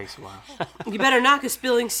 so it takes a while. You better not, cause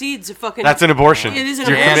spilling seeds are fucking. That's an abortion. It is an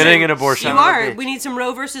You're abortion. committing an abortion. You Son of a are. bitch. We need some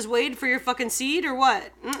Roe versus Wade for your fucking seed or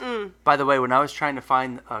what? Mm-mm. By the way, when I was trying to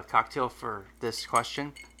find a cocktail for this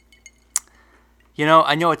question, you know,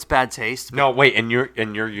 I know it's bad taste. No, wait. In your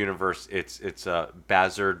universe, it's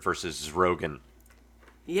Bazard versus Rogan.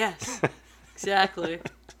 Yes, exactly.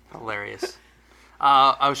 Hilarious.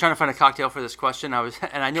 I was trying to find a cocktail for this question.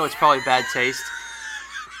 And I know it's probably bad taste,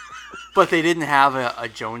 but they didn't have a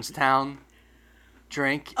Jonestown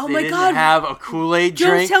drink. Oh they my didn't God. have a Kool-Aid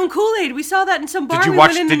drink. Jonestown Kool-Aid. We saw that in some bar. Did you we watch-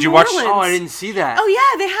 Went in did New you watch- Orleans. Oh, I didn't see that. Oh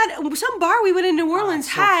yeah, they had some bar we went in New Orleans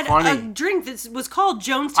that's so had a funny. drink that was called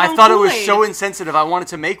Jonestown. I thought it was Kool-Aid. so insensitive. I wanted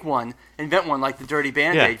to make one, invent one like the Dirty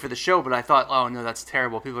Band-Aid Yeah. for the show, but I thought, oh no, that's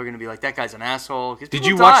terrible. People are going to be like, that guy's an asshole. 'Cause Did people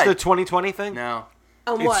you watch died. the 2020 thing? No.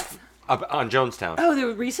 Oh It's what? on Jonestown. Oh, they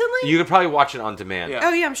were recently. You could probably watch it on demand. Yeah.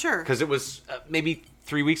 Oh yeah, I'm sure. Because it was maybe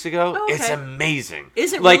 3 weeks ago. Oh, okay. It's amazing.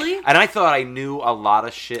 Is it like, really? And I thought I knew a lot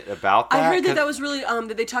of shit about that. I heard that 'cause that was really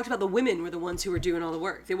that they talked about the women were the ones who were doing all the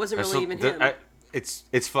work. It wasn't really so even the- him.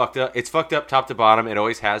 it's fucked up. It's fucked up top to bottom. It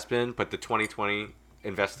always has been. But the 2020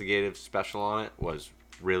 investigative special on it was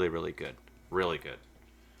really, really good. Really good.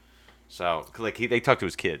 So like they talked to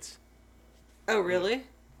his kids. Oh really?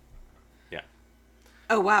 Yeah.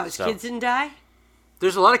 Oh wow, his So- kids didn't die.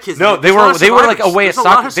 There's a lot of kids. No, There's a lot of they were like survivors. away at There's a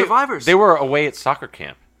lot soccer. of survivors. They were away at soccer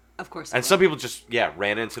camp, Of course. and some people just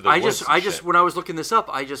ran into the I woods. just and shit. when I was looking this up,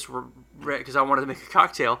 I just read because I wanted to make a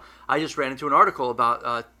cocktail. I just ran into an article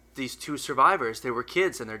about these 2 survivors. They were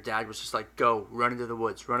kids, and their dad was just like, "Go, run into the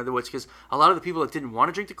woods, run into the woods." Because a lot of the people that didn't want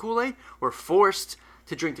to drink the Kool-Aid were forced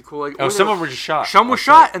to drink the Kool-Aid. Oh, or some they of them were just shot. Some were That's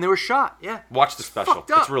shot, right. and they were shot. Yeah, Watch the special. fucked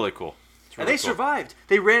up. It's really cool. It's and really they cool. survived.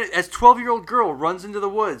 They ran as 12-year-old girl runs into the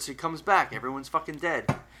woods. She comes back. Everyone's fucking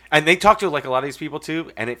dead. And they talk to like a lot of these people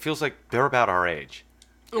too, and it feels like they're about our age,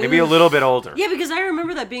 maybe a little bit older. Yeah, because I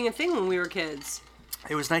remember that being a thing when we were kids.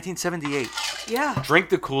 It was 1978. Yeah. Drink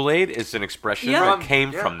the Kool-Aid is an expression Yeah. that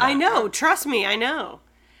came Yeah. from that. I know. Trust me, I know.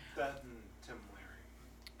 That and Tim Larry.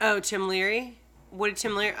 Oh, Tim Leary? What did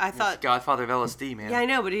Tim Leary... I thought... Godfather of LSD, man. Yeah, I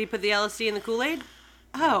know, but did he put the LSD in the Kool-Aid?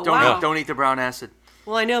 Oh, wow. Don't eat the brown acid.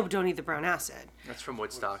 Well, I know, but don't eat the brown acid. That's from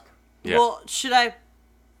Woodstock. Yeah. Well, should I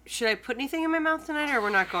put anything in my mouth tonight, or we're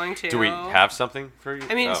not going to? Do we have something for you?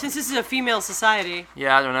 I mean, since this is a female society...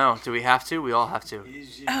 Yeah, I don't know. Do we have to? We all have to.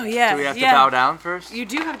 Oh, yeah. Do we have to bow down first? You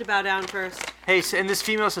do have to bow down first. Hey, so in this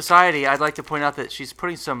female society, I'd like to point out that she's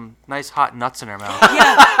putting some nice hot nuts in her mouth.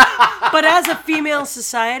 Yeah, but as a female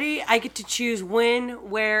society, I get to choose when,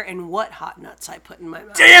 where, and what hot nuts I put in my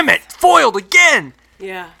mouth. Damn it! Foiled again!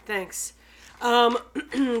 Yeah, thanks.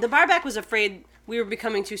 The barback was afraid we were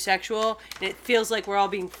becoming too sexual, and it feels like we're all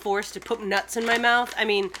being forced to put nuts in my mouth. I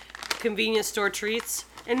mean, convenience store treats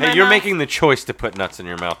in my mouth. Hey, you're making the choice to put nuts in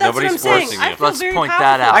your mouth. That's Nobody's what I'm saying. forcing I you. feel Let's very point powerful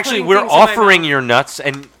that out. Actually, putting we're things in my offering mouth. your nuts,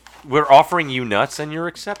 and we're offering you nuts, and you're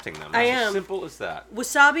accepting them. I It's as am. simple as that.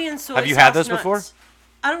 Wasabi and soy Have you had sauce those before? nuts.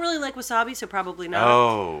 I don't really like wasabi, so probably not.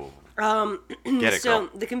 Oh. Get it, So girl.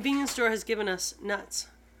 the convenience store has given us nuts.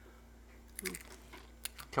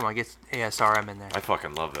 Come on, get ASRM in there. I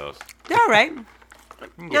fucking love those. They're all right. You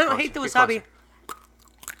can I get don't hate the closer, wasabi.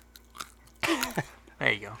 get closer.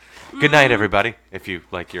 There you go. Good night, everybody. If you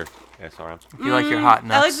like your SRMs. If you like your hot I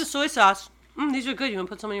nuts. like the soy sauce. These are good. You want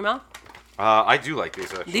to put some in your mouth? I do like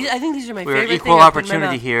these, actually. I think these are my We're favorite equal thing I put in my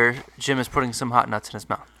opportunity mouth. here. Jim is putting some hot nuts in his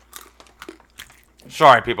mouth.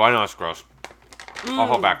 Sorry, people. I know it's gross. I'll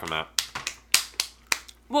hold back from that.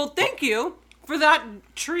 Well, thank you for that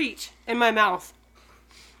treat in my mouth.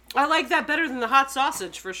 I like that better than the hot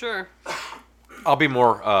sausage, for sure. I'll be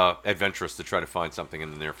more adventurous to try to find something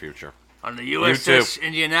in the near future. On the USS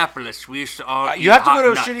Indianapolis, we used to all You have to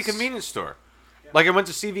go to a shitty convenience store. Like, I went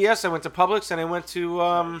to CVS, I went to Publix, and I went to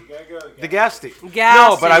the gas station. Gas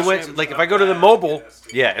No, but I station. went, like, if I go to the mobile,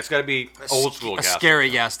 yeah, it's got to be old school A gas scary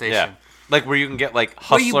gas station. station. Yeah. Like, where you can get, like,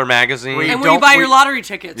 Where you- Hustler magazine. where you And where you don't- buy we- your lottery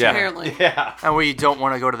tickets, yeah. apparently. Yeah. And where you don't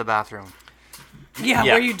want to go to the bathroom. Yeah,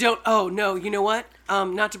 Yeah. where you don't... Oh, no, you know what?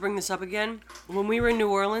 Not to bring this up again. When we were in New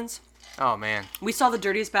Orleans, Oh, man. we saw the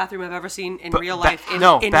dirtiest bathroom I've ever seen in real Ba- life. In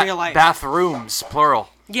real life. Bathrooms, plural.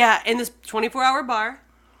 Yeah, in this 24-hour bar.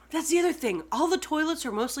 That's the other thing. All the toilets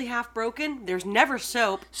are mostly half broken. There's never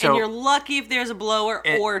soap. So- and you're lucky if there's a blower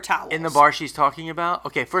or towels. In the bar she's talking about.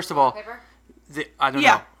 Okay, first of all, Paper? I don't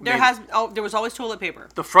Yeah, know. there was always toilet paper.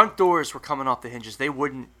 The front doors were coming off the hinges. They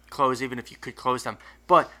wouldn't close even if you could close them.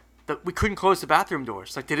 But we couldn't close the bathroom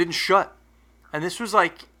doors. Like, they didn't shut. And this was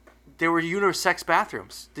like, they were unisex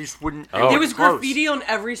bathrooms. They just wouldn't. Oh. There was close. graffiti on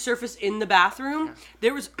every surface in the bathroom.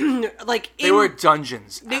 There was, like... They were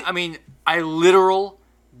dungeons. I mean, literal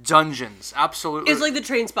dungeons. Absolutely. It's like the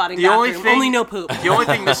train spotting the bathroom. only thing, Only no poop. The only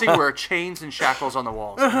thing missing were chains and shackles on the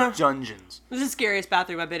walls. Dungeons. It was the scariest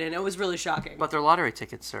bathroom I've been in. It was really shocking. But their lottery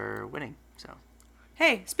tickets are winning. So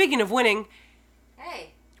Hey, speaking of winning,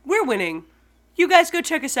 Hey. we're winning. You guys go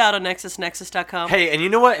check us out on nexusnexus.com. Hey, and you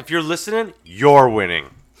know what? If you're listening, you're winning.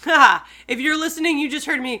 Haha, if you're listening, you just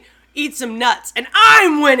heard me eat some nuts, and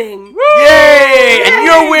I'm winning. Yay! And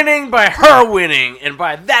you're winning by her winning. And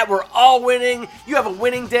by that, we're all winning. You have a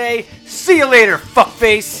winning day. See you later,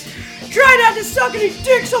 fuckface. Try not to suck any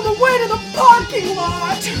dicks on the way to the parking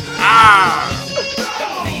lot. Ah!